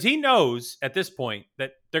 Yep. Because he knows at this point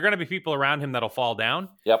that there are going to be people around him that'll fall down.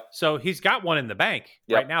 Yep. So he's got one in the bank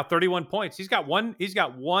right now, 31 points. He's got one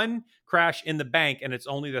crash in the bank, and it's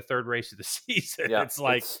only the 3rd race of the season. Yeah. It's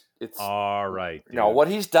like, it's all right. Dude. No, what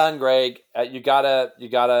he's done, Greg, you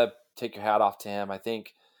gotta take your hat off to him.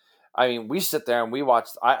 I mean, we sit there and we watch.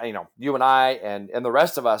 You and I and the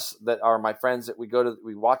rest of us that are my friends that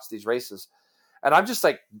we watch these races, and I'm just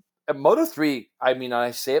like, at Moto3. I mean,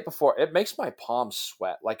 I say it before, it makes my palms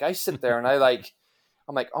sweat. Like I sit there and I'm like,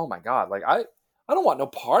 oh my god, like I don't want no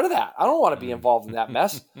part of that. I don't want to be involved in that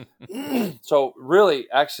mess. So really,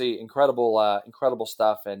 actually, incredible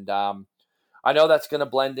stuff, and I know that's going to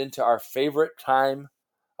blend into our favorite time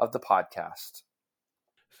of the podcast.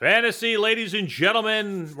 Fantasy, ladies and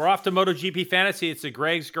gentlemen. We're off to MotoGP Fantasy. It's a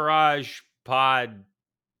Greg's Garage pod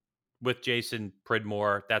with Jason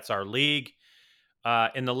Pridmore. That's our league.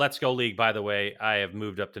 In the Let's Go League, by the way, I have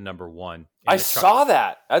moved up to number 1. I saw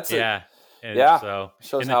that. That's yeah. So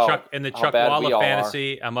shows in the Chuck Walla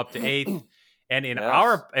Fantasy, I'm up to 8th. And in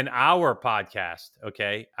our podcast,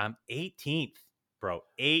 okay, I'm 18th. Bro,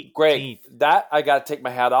 18th. Great. That I got to take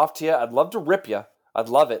my hat off to you. I'd love to rip you. I'd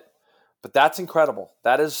love it. But that's incredible.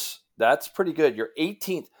 That's pretty good. You're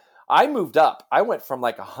 18th. I moved up. I went from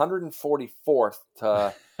 144th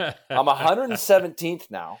to I'm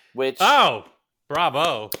 117th now, which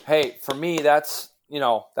bravo. Hey, for me that's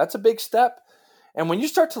a big step. And when you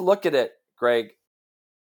start to look at it, Greg,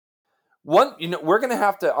 we're going to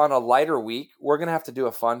have to, on a lighter week, we're going to have to do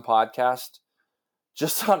a fun podcast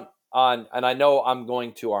just on, and I know I'm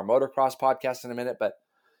going to our motocross podcast in a minute, but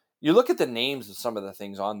you look at the names of some of the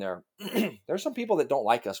things on there. There's some people that don't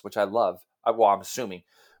like us, which I love. I'm assuming.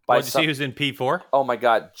 Did you see who's in P4? Oh my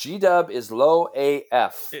God. G-Dub is low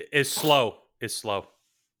AF. Is slow. G-Dub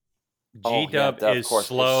is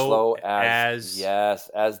slow as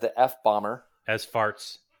the F-bomber. As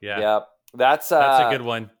farts. Yeah. Yep. That's a good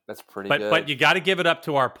one. That's pretty good. But you got to give it up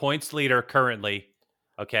to our points leader currently,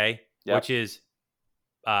 okay? Yep. Which is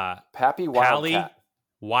Pappy Wildcat.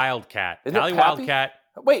 Wildcat. Isn't Pally it Pappy? Wildcat.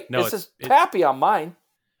 Wait, no, it says Pappy on mine.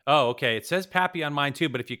 Oh, okay. It says Pappy on mine too,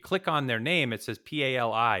 but if you click on their name, it says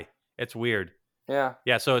Pali. It's weird. Yeah.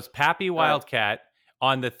 Yeah, so it's Pappy Wildcat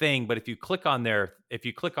on the thing, but if you click on their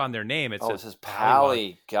name, it says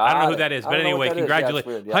Pally. I don't know who that is, but anyway,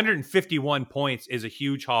 congratulations. Yeah, 151 points is a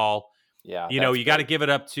huge haul. Yeah. You got to give it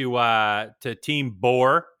up to Team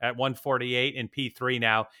Bohr at 148 in P3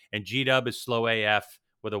 now, and G-Dub is slow AF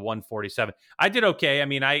with a 147. I did okay. I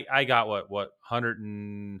mean, I got what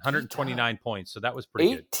 129 points, so that was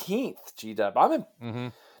pretty 18th, good. G-Dub. I'm in. Mm-hmm.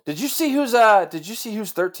 Did you see who's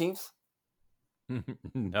 13th?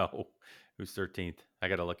 No. Who's 13th? I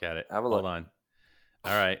got to look at it. Hold on.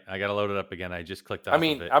 All right, I got to load it up again. I just clicked off of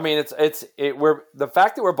it. I mean, we're the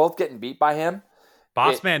fact that we're both getting beat by him.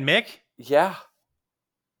 Bossman Mick? Yeah.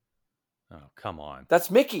 Oh, come on.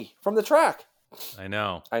 That's Mickey from the track. I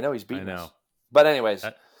know. He's beating us. But anyways,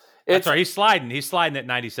 that's right. He's sliding at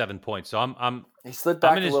 97 points. So he slid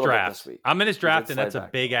back a little bit this week. I'm in his draft, and that's a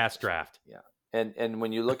big ass draft. Yeah. And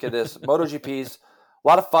when you look at this, MotoGP's a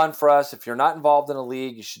lot of fun for us. If you're not involved in a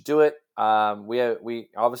league, you should do it. We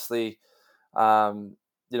obviously, when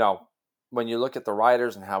you look at the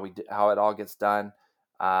riders and how it all gets done,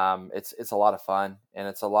 it's a lot of fun, and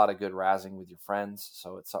it's a lot of good razzing with your friends.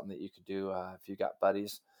 So it's something that you could do if you got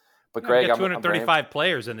buddies. But Greg, we got 235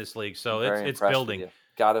 players in this league, so it's building.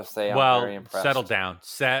 Gotta say, I'm very impressed. Settle down.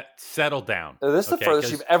 Settle down. This is the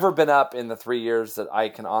furthest you've ever been up in the 3 years that I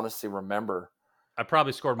can honestly remember. I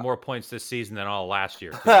probably scored more points this season than all last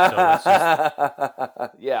year. Too, so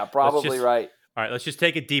yeah, probably right. All right, let's just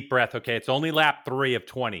take a deep breath, okay? It's only lap 3 of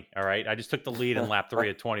 20, all right? I just took the lead in lap 3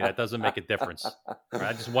 of 20. That doesn't make a difference. All right,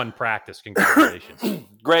 I just won practice. Congratulations.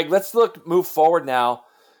 Greg, let's move forward now.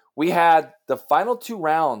 We had the final 2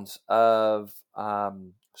 rounds of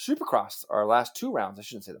Supercross, our last 2 rounds. I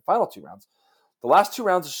shouldn't say the final 2 rounds. The last 2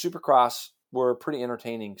 rounds of Supercross were pretty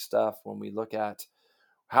entertaining stuff when we look at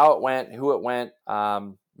how it went, who it went.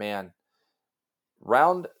 Man,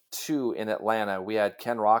 round 2 in Atlanta, we had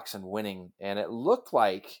Ken Roczen winning, and it looked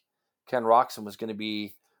like Ken Roczen was going to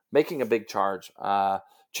be making a big charge.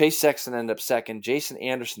 Chase Sexton ended up second, Jason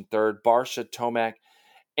Anderson third, Barcia, Tomac,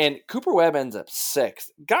 and Cooper Webb ends up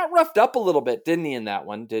sixth. Got roughed up a little bit, didn't he, in that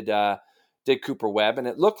one? Did Cooper Webb? And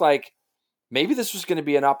it looked like maybe this was going to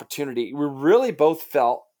be an opportunity. We really both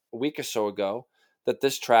felt a week or so ago that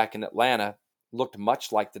this track in Atlanta looked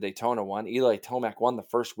much like the Daytona one. Eli Tomac won the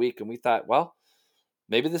first week, and we thought, well,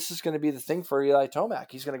 maybe this is going to be the thing for Eli Tomac.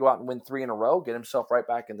 He's going to go out and win 3 in a row, get himself right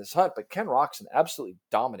back in this hunt. But Ken Roczen absolutely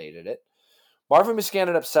dominated it. Marvin Musquin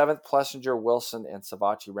ended up 7th. Plessinger, Wilson, and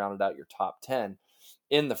Savacci rounded out your top 10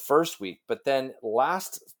 in the first week. But then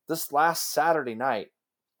this last Saturday night,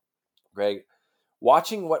 Greg,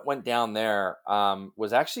 watching what went down there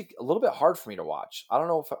was actually a little bit hard for me to watch. I don't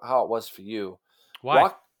know how it was for you.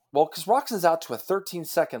 Why? Well, because Roczen's out to a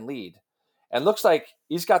 13-second lead. And looks like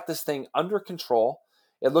he's got this thing under control.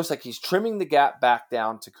 It looks like he's trimming the gap back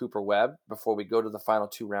down to Cooper Webb before we go to the final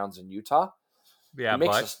 2 rounds in Utah. Yeah,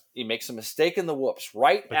 he makes a mistake in the whoops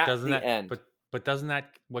right at the end. But doesn't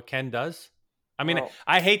that what Ken does? I mean, Well,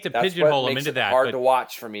 I hate to that's pigeonhole what him makes into it that. hard to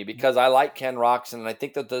watch for me because I like Ken Roczen, and I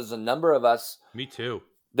think that there's a number of us. Me too.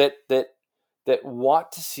 That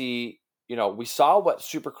want to see. You know, we saw what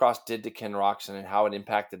Supercross did to Ken Roczen and how it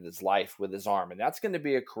impacted his life with his arm, and that's going to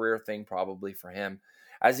be a career thing probably for him.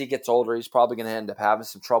 As he gets older, he's probably going to end up having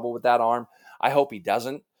some trouble with that arm. I hope he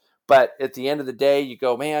doesn't. But at the end of the day, you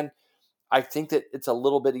go, man, I think that it's a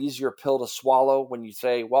little bit easier pill to swallow when you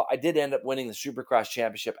say, well, I did end up winning the Supercross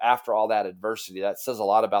championship after all that adversity. That says a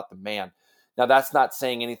lot about the man. Now, that's not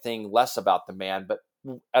saying anything less about the man, but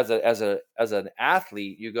as an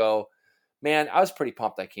athlete, you go, man, I was pretty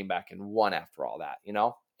pumped I came back and won after all that, you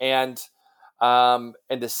know? And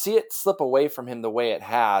to see it slip away from him the way it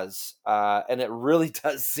has, and it really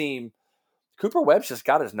does seem Cooper Webb's just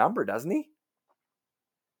got his number, doesn't he?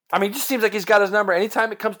 I mean, it just seems like he's got his number.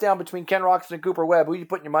 Anytime it comes down between Ken Roczen and Cooper Webb, who are you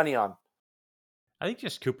putting your money on? I think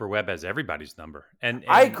just Cooper Webb has everybody's number. And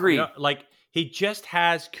I agree. You know, like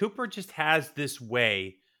Cooper just has this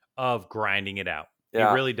way of grinding it out. Yeah.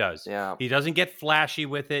 He really does. Yeah. He doesn't get flashy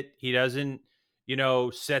with it. He doesn't,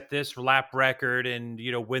 set this lap record and,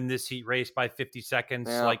 win this heat race by 50 seconds.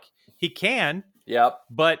 Yeah. Like he can. Yep.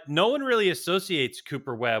 But no one really associates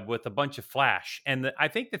Cooper Webb with a bunch of flash. And I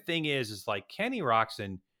think the thing is like Kenny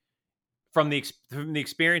Roczen, from the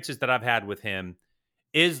experiences that I've had with him,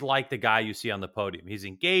 is like the guy you see on the podium. He's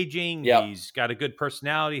engaging. Yep. He's got a good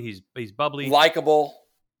personality. He's bubbly. Likeable.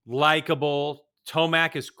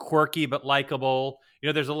 Tomac is quirky but likable.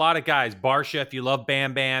 There's a lot of guys. Barcia, if you love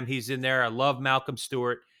Bam Bam, he's in there. I love Malcolm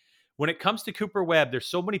Stewart. When it comes to Cooper Webb, there's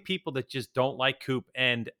so many people that just don't like Coop.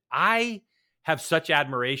 And I have such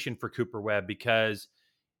admiration for Cooper Webb because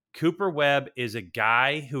Cooper Webb is a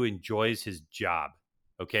guy who enjoys his job.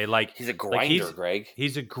 Okay, like he's a grinder, Greg.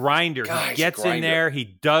 He's a grinder. God, he gets in there. He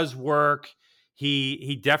does work.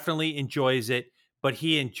 He definitely enjoys it, but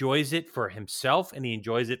he enjoys it for himself and he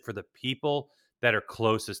enjoys it for the people that are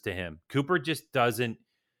closest to him. Cooper just doesn't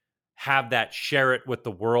have that share it with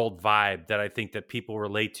the world vibe that I think that people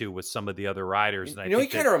relate to with some of the other riders. And he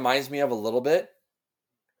kind of reminds me of a little bit.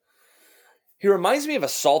 He reminds me of a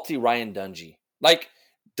salty Ryan Dungey. Like,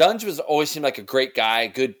 Dunge was always seemed like a great guy,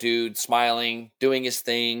 good dude, smiling, doing his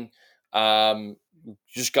thing.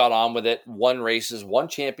 Just got on with it, won races, won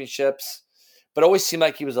championships, but always seemed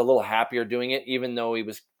like he was a little happier doing it, even though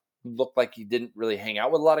looked like he didn't really hang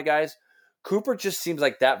out with a lot of guys. Cooper just seems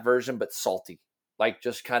like that version, but salty. Like,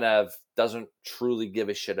 just kind of doesn't truly give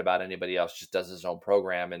a shit about anybody else, just does his own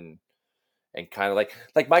program and kind of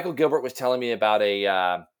like Michael Gilbert was telling me about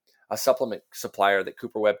a supplement supplier that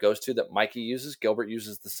Cooper Webb goes to that Mikey uses. Gilbert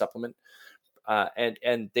uses the supplement.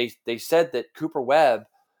 And they said that Cooper Webb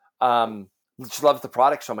just loves the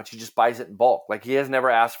product so much. He just buys it in bulk. Like, he has never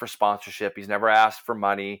asked for sponsorship. He's never asked for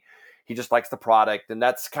money. He just likes the product. And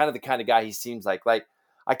that's kind of the kind of guy he seems like. Like,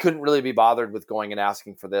 I couldn't really be bothered with going and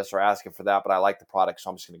asking for this or asking for that, but I like the product, so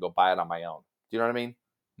I'm just going to go buy it on my own. Do you know what I mean?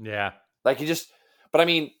 Yeah. Like, but I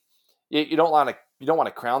mean, you don't want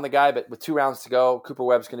to crown the guy, but with 2 rounds to go, Cooper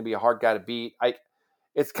Webb's going to be a hard guy to beat.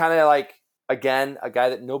 It's kind of like, again, a guy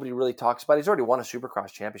that nobody really talks about. He's already won a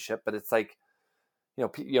Supercross championship, but it's like,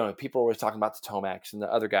 people are always talking about the Tomacs and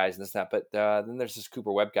the other guys and this and that. But then there's this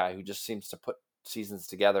Cooper Webb guy who just seems to put seasons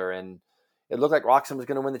together. And it looked like Roczen was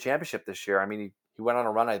going to win the championship this year. I mean, he went on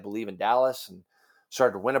a run, I believe, in Dallas and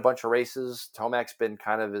started to win a bunch of races. Tomac's been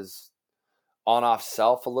kind of his on-off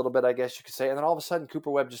self a little bit, I guess you could say. And then all of a sudden,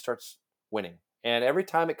 Cooper Webb just starts winning. And every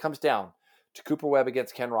time it comes down to Cooper Webb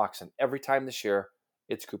against Ken Roczen. Every time this year,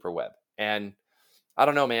 it's Cooper Webb. And I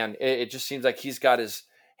don't know, man. It just seems like he's got his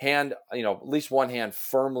hand, at least one hand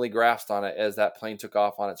firmly grasped on it as that plane took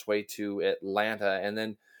off on its way to Atlanta. And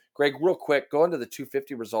then, Greg, real quick, going to the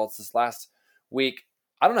 250 results this last week.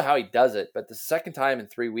 I don't know how he does it, but the second time in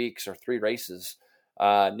 3 weeks or 3 races,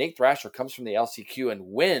 Nate Thrasher comes from the LCQ and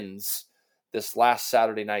wins this last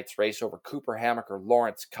Saturday night's race over Cooper Hammaker,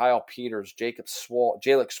 Lawrence, Kyle Peters, Jalik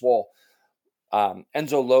Swoll,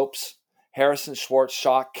 Enzo Lopes, Harrison Schwartz,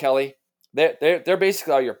 Shock, Kelly. They're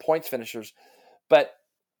basically all your points finishers. But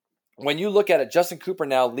when you look at it, Justin Cooper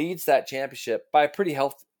now leads that championship by a pretty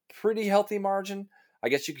healthy margin. I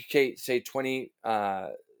guess you could say 20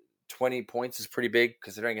 points is pretty big,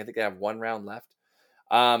 considering I think they have 1 round left.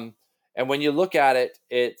 And when you look at it,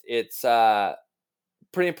 it's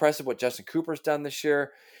pretty impressive what Justin Cooper's done this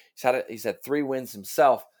year. He's had 3 wins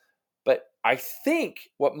himself. But I think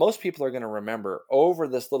what most people are going to remember over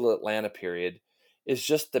this little Atlanta period is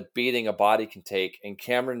just the beating a body can take. And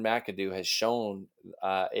Cameron McAdoo has shown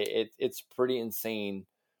it's pretty insane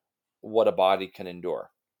what a body can endure.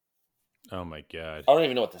 Oh, my God. I don't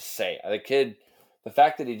even know what to say. The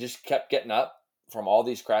fact that he just kept getting up from all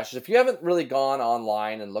these crashes. If you haven't really gone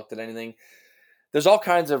online and looked at anything, there's all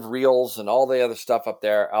kinds of reels and all the other stuff out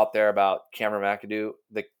there about Cameron McAdoo.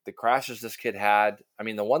 The crashes this kid had. I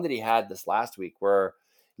mean, the one that he had this last week where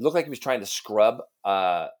it looked like he was trying to scrub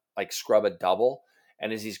a double.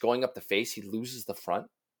 And as he's going up the face, he loses the front.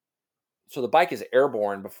 So the bike is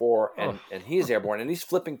airborne before, and he is airborne, and he's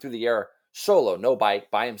flipping through the air solo, no bike,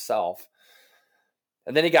 by himself.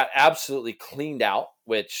 And then he got absolutely cleaned out,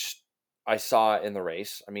 which I saw in the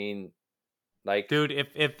race. I mean, like, dude,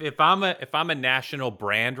 if I'm a national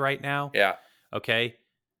brand right now, yeah, okay,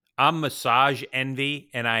 I'm Massage Envy,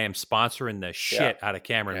 and I am sponsoring the shit out of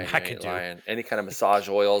Cameron McAdoo. Any kind of massage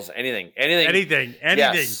oils, anything.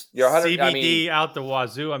 Yes. You're CBD out the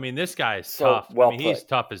wazoo. I mean, this guy is tough. He's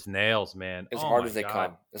tough as nails, man. As hard as they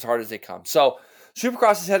come. So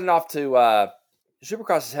Supercross is heading off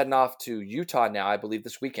to Utah now, I believe,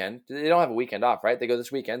 this weekend. They don't have a weekend off, right? They go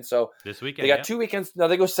this weekend. So this weekend, they got 2 weekends. No,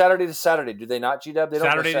 they go Saturday to Saturday. Do they not, G-Dub? They don't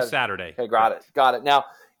Saturday to Saturday. Okay, got it. Now,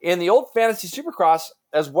 in the old fantasy Supercross,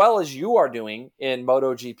 as well as you are doing in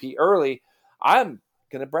MotoGP early, I'm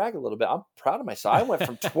going to brag a little bit. I'm proud of myself. I went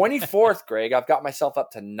from 24th, Greg. I've got myself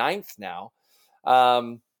up to 9th now.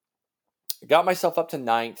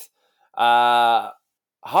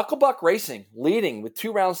 Hucklebuck Racing leading with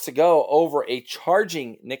 2 rounds to go over a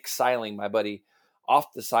charging Nick Seiling, my buddy.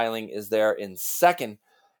 Off the Seiling is there in second.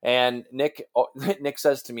 And Nick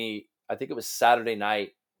says to me, I think it was Saturday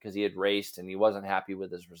night, because he had raced and he wasn't happy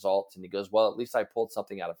with his results. And he goes, well, at least I pulled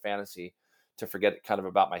something out of fantasy to forget kind of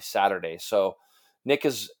about my Saturday. So Nick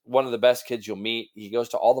is one of the best kids you'll meet. He goes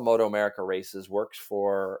to all the Moto America races, works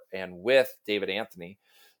for and with David Anthony.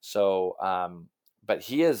 So, but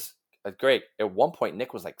he is great. At one point,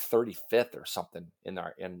 Nick was like 35th or something in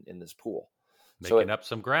this pool. Making up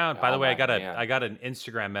some ground. By the way, I got an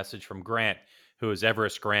Instagram message from Grant, who is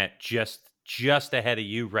Everest Grant, just ahead of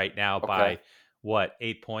you right now by what,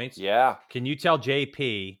 8 points? Yeah. Can you tell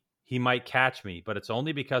JP he might catch me, but it's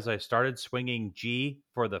only because I started swinging G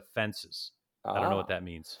for the fences. I don't know what that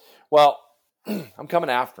means. Well, I'm coming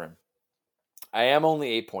after him. I am only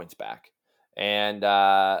 8 points back. And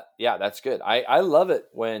that's good. I love it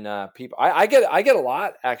when people I get a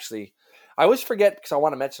lot, actually. I always forget because I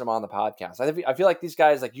want to mention them on the podcast. I feel like these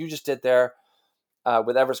guys, like you just did there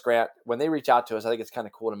with Everest Grant, when they reach out to us, I think it's kind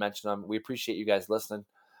of cool to mention them. We appreciate you guys listening.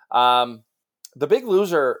 The big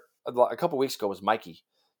loser a couple weeks ago was Mikey,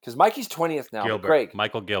 because Mikey's 20th now.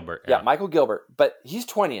 Michael Gilbert. Yeah, Michael Gilbert. But he's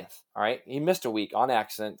 20th. All right. He missed a week on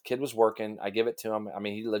accident. Kid was working. I give it to him. I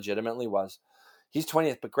mean, he legitimately was. He's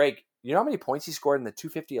 20th. But Greg, you know how many points he scored in the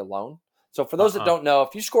 250 alone? So for those that don't know,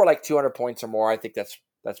 if you score like 200 points or more, I think that's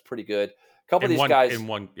pretty good. A couple of these guys in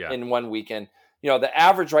one weekend. The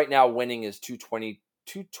average right now winning is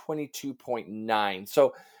 222.9.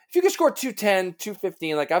 So if you can score 210,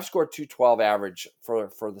 215, like I've scored 212 average for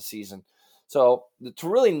the season. So to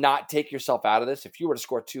really not take yourself out of this, if you were to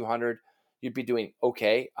score 200, you'd be doing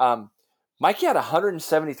okay. Mikey had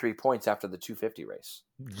 173 points after the 250 race.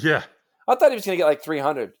 Yeah. I thought he was going to get like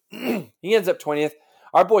 300. He ends up 20th.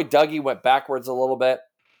 Our boy Dougie went backwards a little bit.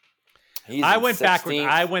 I went backwards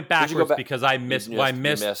because I missed. I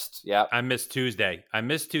missed Tuesday.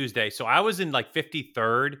 So I was in like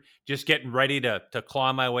 53rd, just getting ready to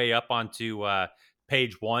claw my way up onto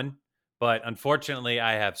page 1. But unfortunately,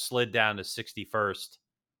 I have slid down to 61st.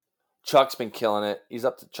 Chuck's been killing it. He's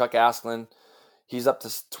up to Chuck Asklin. He's up to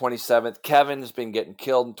 27th. Kevin has been getting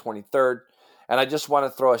killed in 23rd. And I just want to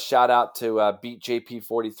throw a shout out to Beat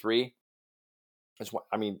JP43.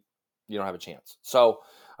 I mean, you don't have a chance. So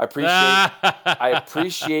I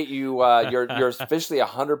appreciate you. You're officially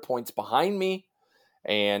 100 points behind me.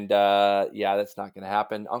 And that's not going to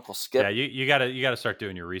happen. Uncle Skip. Yeah, you gotta start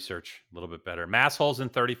doing your research a little bit better. Masshole's in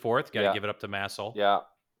 34th. Got to give it up to Masshole. Yeah,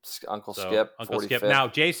 Uncle Skip. Uncle 45th. Skip. Now,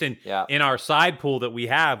 Jason, in our side pool that we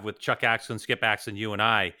have with Chuck Axel, Skip Axel, you and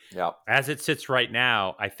I, as it sits right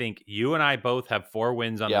now, I think you and I both have 4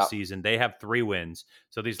 wins on the season. They have 3 wins.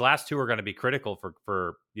 So these last 2 are going to be critical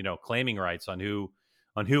for claiming rights on who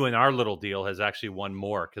in our little deal has actually won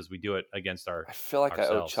more, because we do it against our. I feel like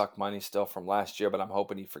ourselves. I owe Chuck money still from last year, but I'm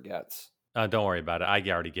hoping he forgets. Don't worry about it. I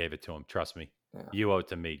already gave it to him. Trust me. Yeah. You owe it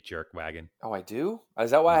to me, jerk wagon. Oh, I do?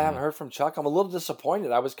 Is that why I haven't heard from Chuck? I'm a little disappointed.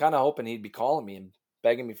 I was kind of hoping he'd be calling me and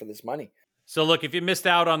begging me for this money. So look, if you missed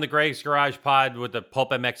out on the Greg's Garage pod with the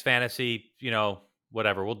Pulp MX Fantasy,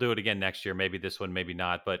 whatever, we'll do it again next year. Maybe this one, maybe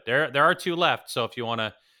not. But there are 2 left. So if you want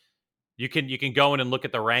to, you can go in and look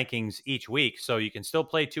at the rankings each week. So you can still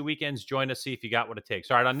play 2 weekends. Join us, see if you got what it takes.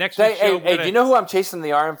 All right, on next week's show. Hey, do you know who I'm chasing in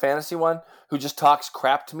the RM Fantasy one? Who just talks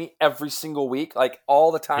crap to me every single week, like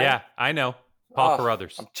all the time? Yeah, I know. Paul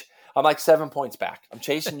Carruthers. I'm like 7 points back. I'm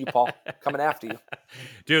chasing you, Paul. Coming after you.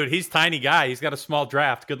 Dude, he's a tiny guy. He's got a small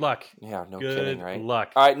draft. Good luck. Yeah, no kidding, right? Good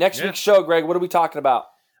luck. All right, next week's show, Greg, what are we talking about?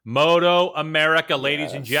 Moto America,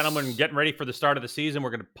 ladies and gentlemen, getting ready for the start of the season.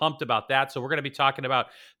 We're going to be pumped about that. So we're going to be talking about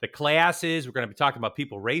the classes. We're going to be talking about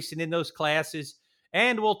people racing in those classes.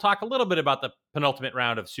 And we'll talk a little bit about the penultimate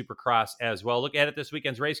round of Supercross as well. Look at this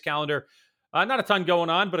weekend's race calendar. Not a ton going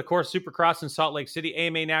on, but of course, Supercross in Salt Lake City,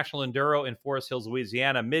 AMA National Enduro in Forest Hills,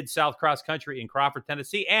 Louisiana, Mid-South Cross Country in Crawford,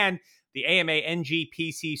 Tennessee, and the AMA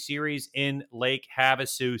NGPC Series in Lake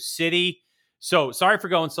Havasu City. So, sorry for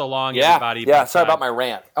going so long, everybody. Yeah, sorry about my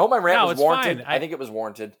rant. I hope my rant was warranted. Fine. I think it was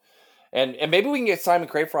warranted. And maybe we can get Simon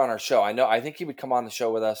Crafer on our show. I think he would come on the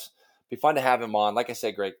show with us. It'd be fun to have him on. Like I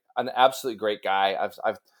said, Greg, an absolutely great guy.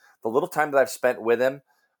 I've the little time that I've spent with him,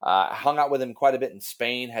 I hung out with him quite a bit in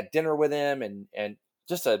Spain, had dinner with him, and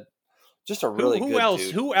just a really good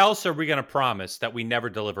dude. Who else are we going to promise that we never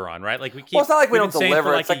deliver on, right? Like we keep. Well, it's not like we don't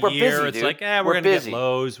deliver. It's like we're busy, dude. It's like, we're going to get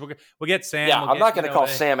Lowe's. We'll get Sam. Yeah, I'm not going to call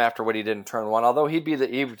Sam after what he did in turn 1, although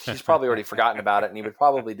he's probably already forgotten about it, and he would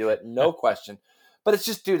probably do it, no question. But it's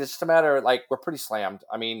just, dude, it's just a matter of, like, we're pretty slammed.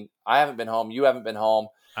 I mean, I haven't been home. You haven't been home.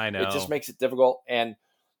 I know. It just makes it difficult. And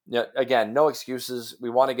again, no excuses. We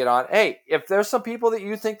want to get on. Hey, if there's some people that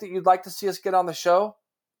you think that you'd like to see us get on the show,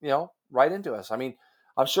 write into us. I mean,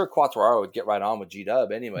 I'm sure Quattraro would get right on with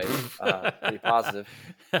G-Dub anyway. Pretty positive.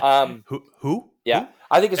 Who? Yeah.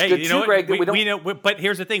 I think it's good too, Greg. We know, but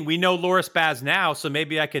here's the thing. We know Loris Baz now, so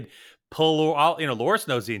maybe I could pull Loris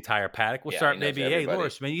knows the entire paddock. We'll start maybe, hey,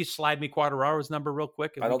 Loris, man, you slide me Quattraro's number real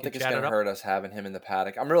quick? I don't think it's going to hurt us having him in the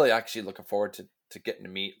paddock. I'm really actually looking forward to getting to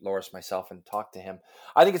meet Loris myself and talk to him.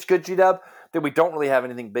 I think it's good, G-Dub, that we don't really have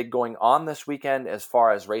anything big going on this weekend as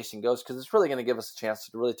far as racing goes, because it's really going to give us a chance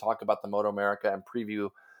to really talk about the Moto America and preview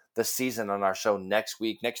the season on our show next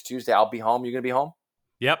week. Next Tuesday, I'll be home. You going to be home?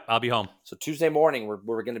 Yep, I'll be home. So Tuesday morning,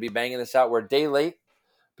 we're going to be banging this out. We're a day late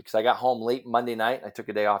because I got home late Monday night. I took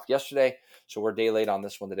a day off yesterday, so we're a day late on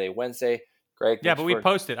this one today, Wednesday. Greg, yeah, but we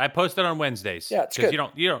posted. I posted on Wednesdays. Yeah, it's good.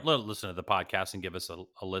 You don't listen to the podcast and give us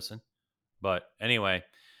a listen. But anyway,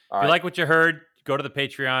 if you like what you heard, go to the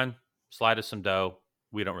Patreon, slide us some dough.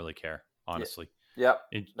 We don't really care, honestly. Yep.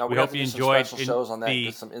 No, we hope you enjoyed some special shows on that.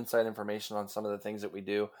 Get some inside information on some of the things that we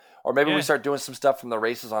do, or maybe we start doing some stuff from the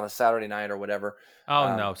races on a Saturday night or whatever.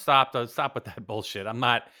 Oh no! Stop with that bullshit. I'm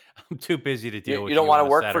too busy to deal with. You don't want to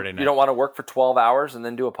work Saturday night. You don't want to work for 12 hours and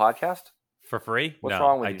then do a podcast for free? What's no,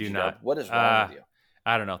 wrong with I you? do not. What is wrong with you?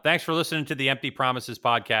 I don't know. Thanks for listening to the Empty Promises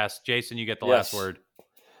podcast, Jason. You get the last word.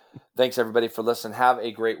 Thanks everybody for listening. Have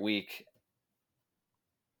a great week.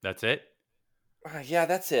 That's it? Yeah,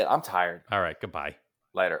 that's it. I'm tired. All right. Goodbye.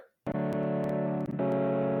 Later.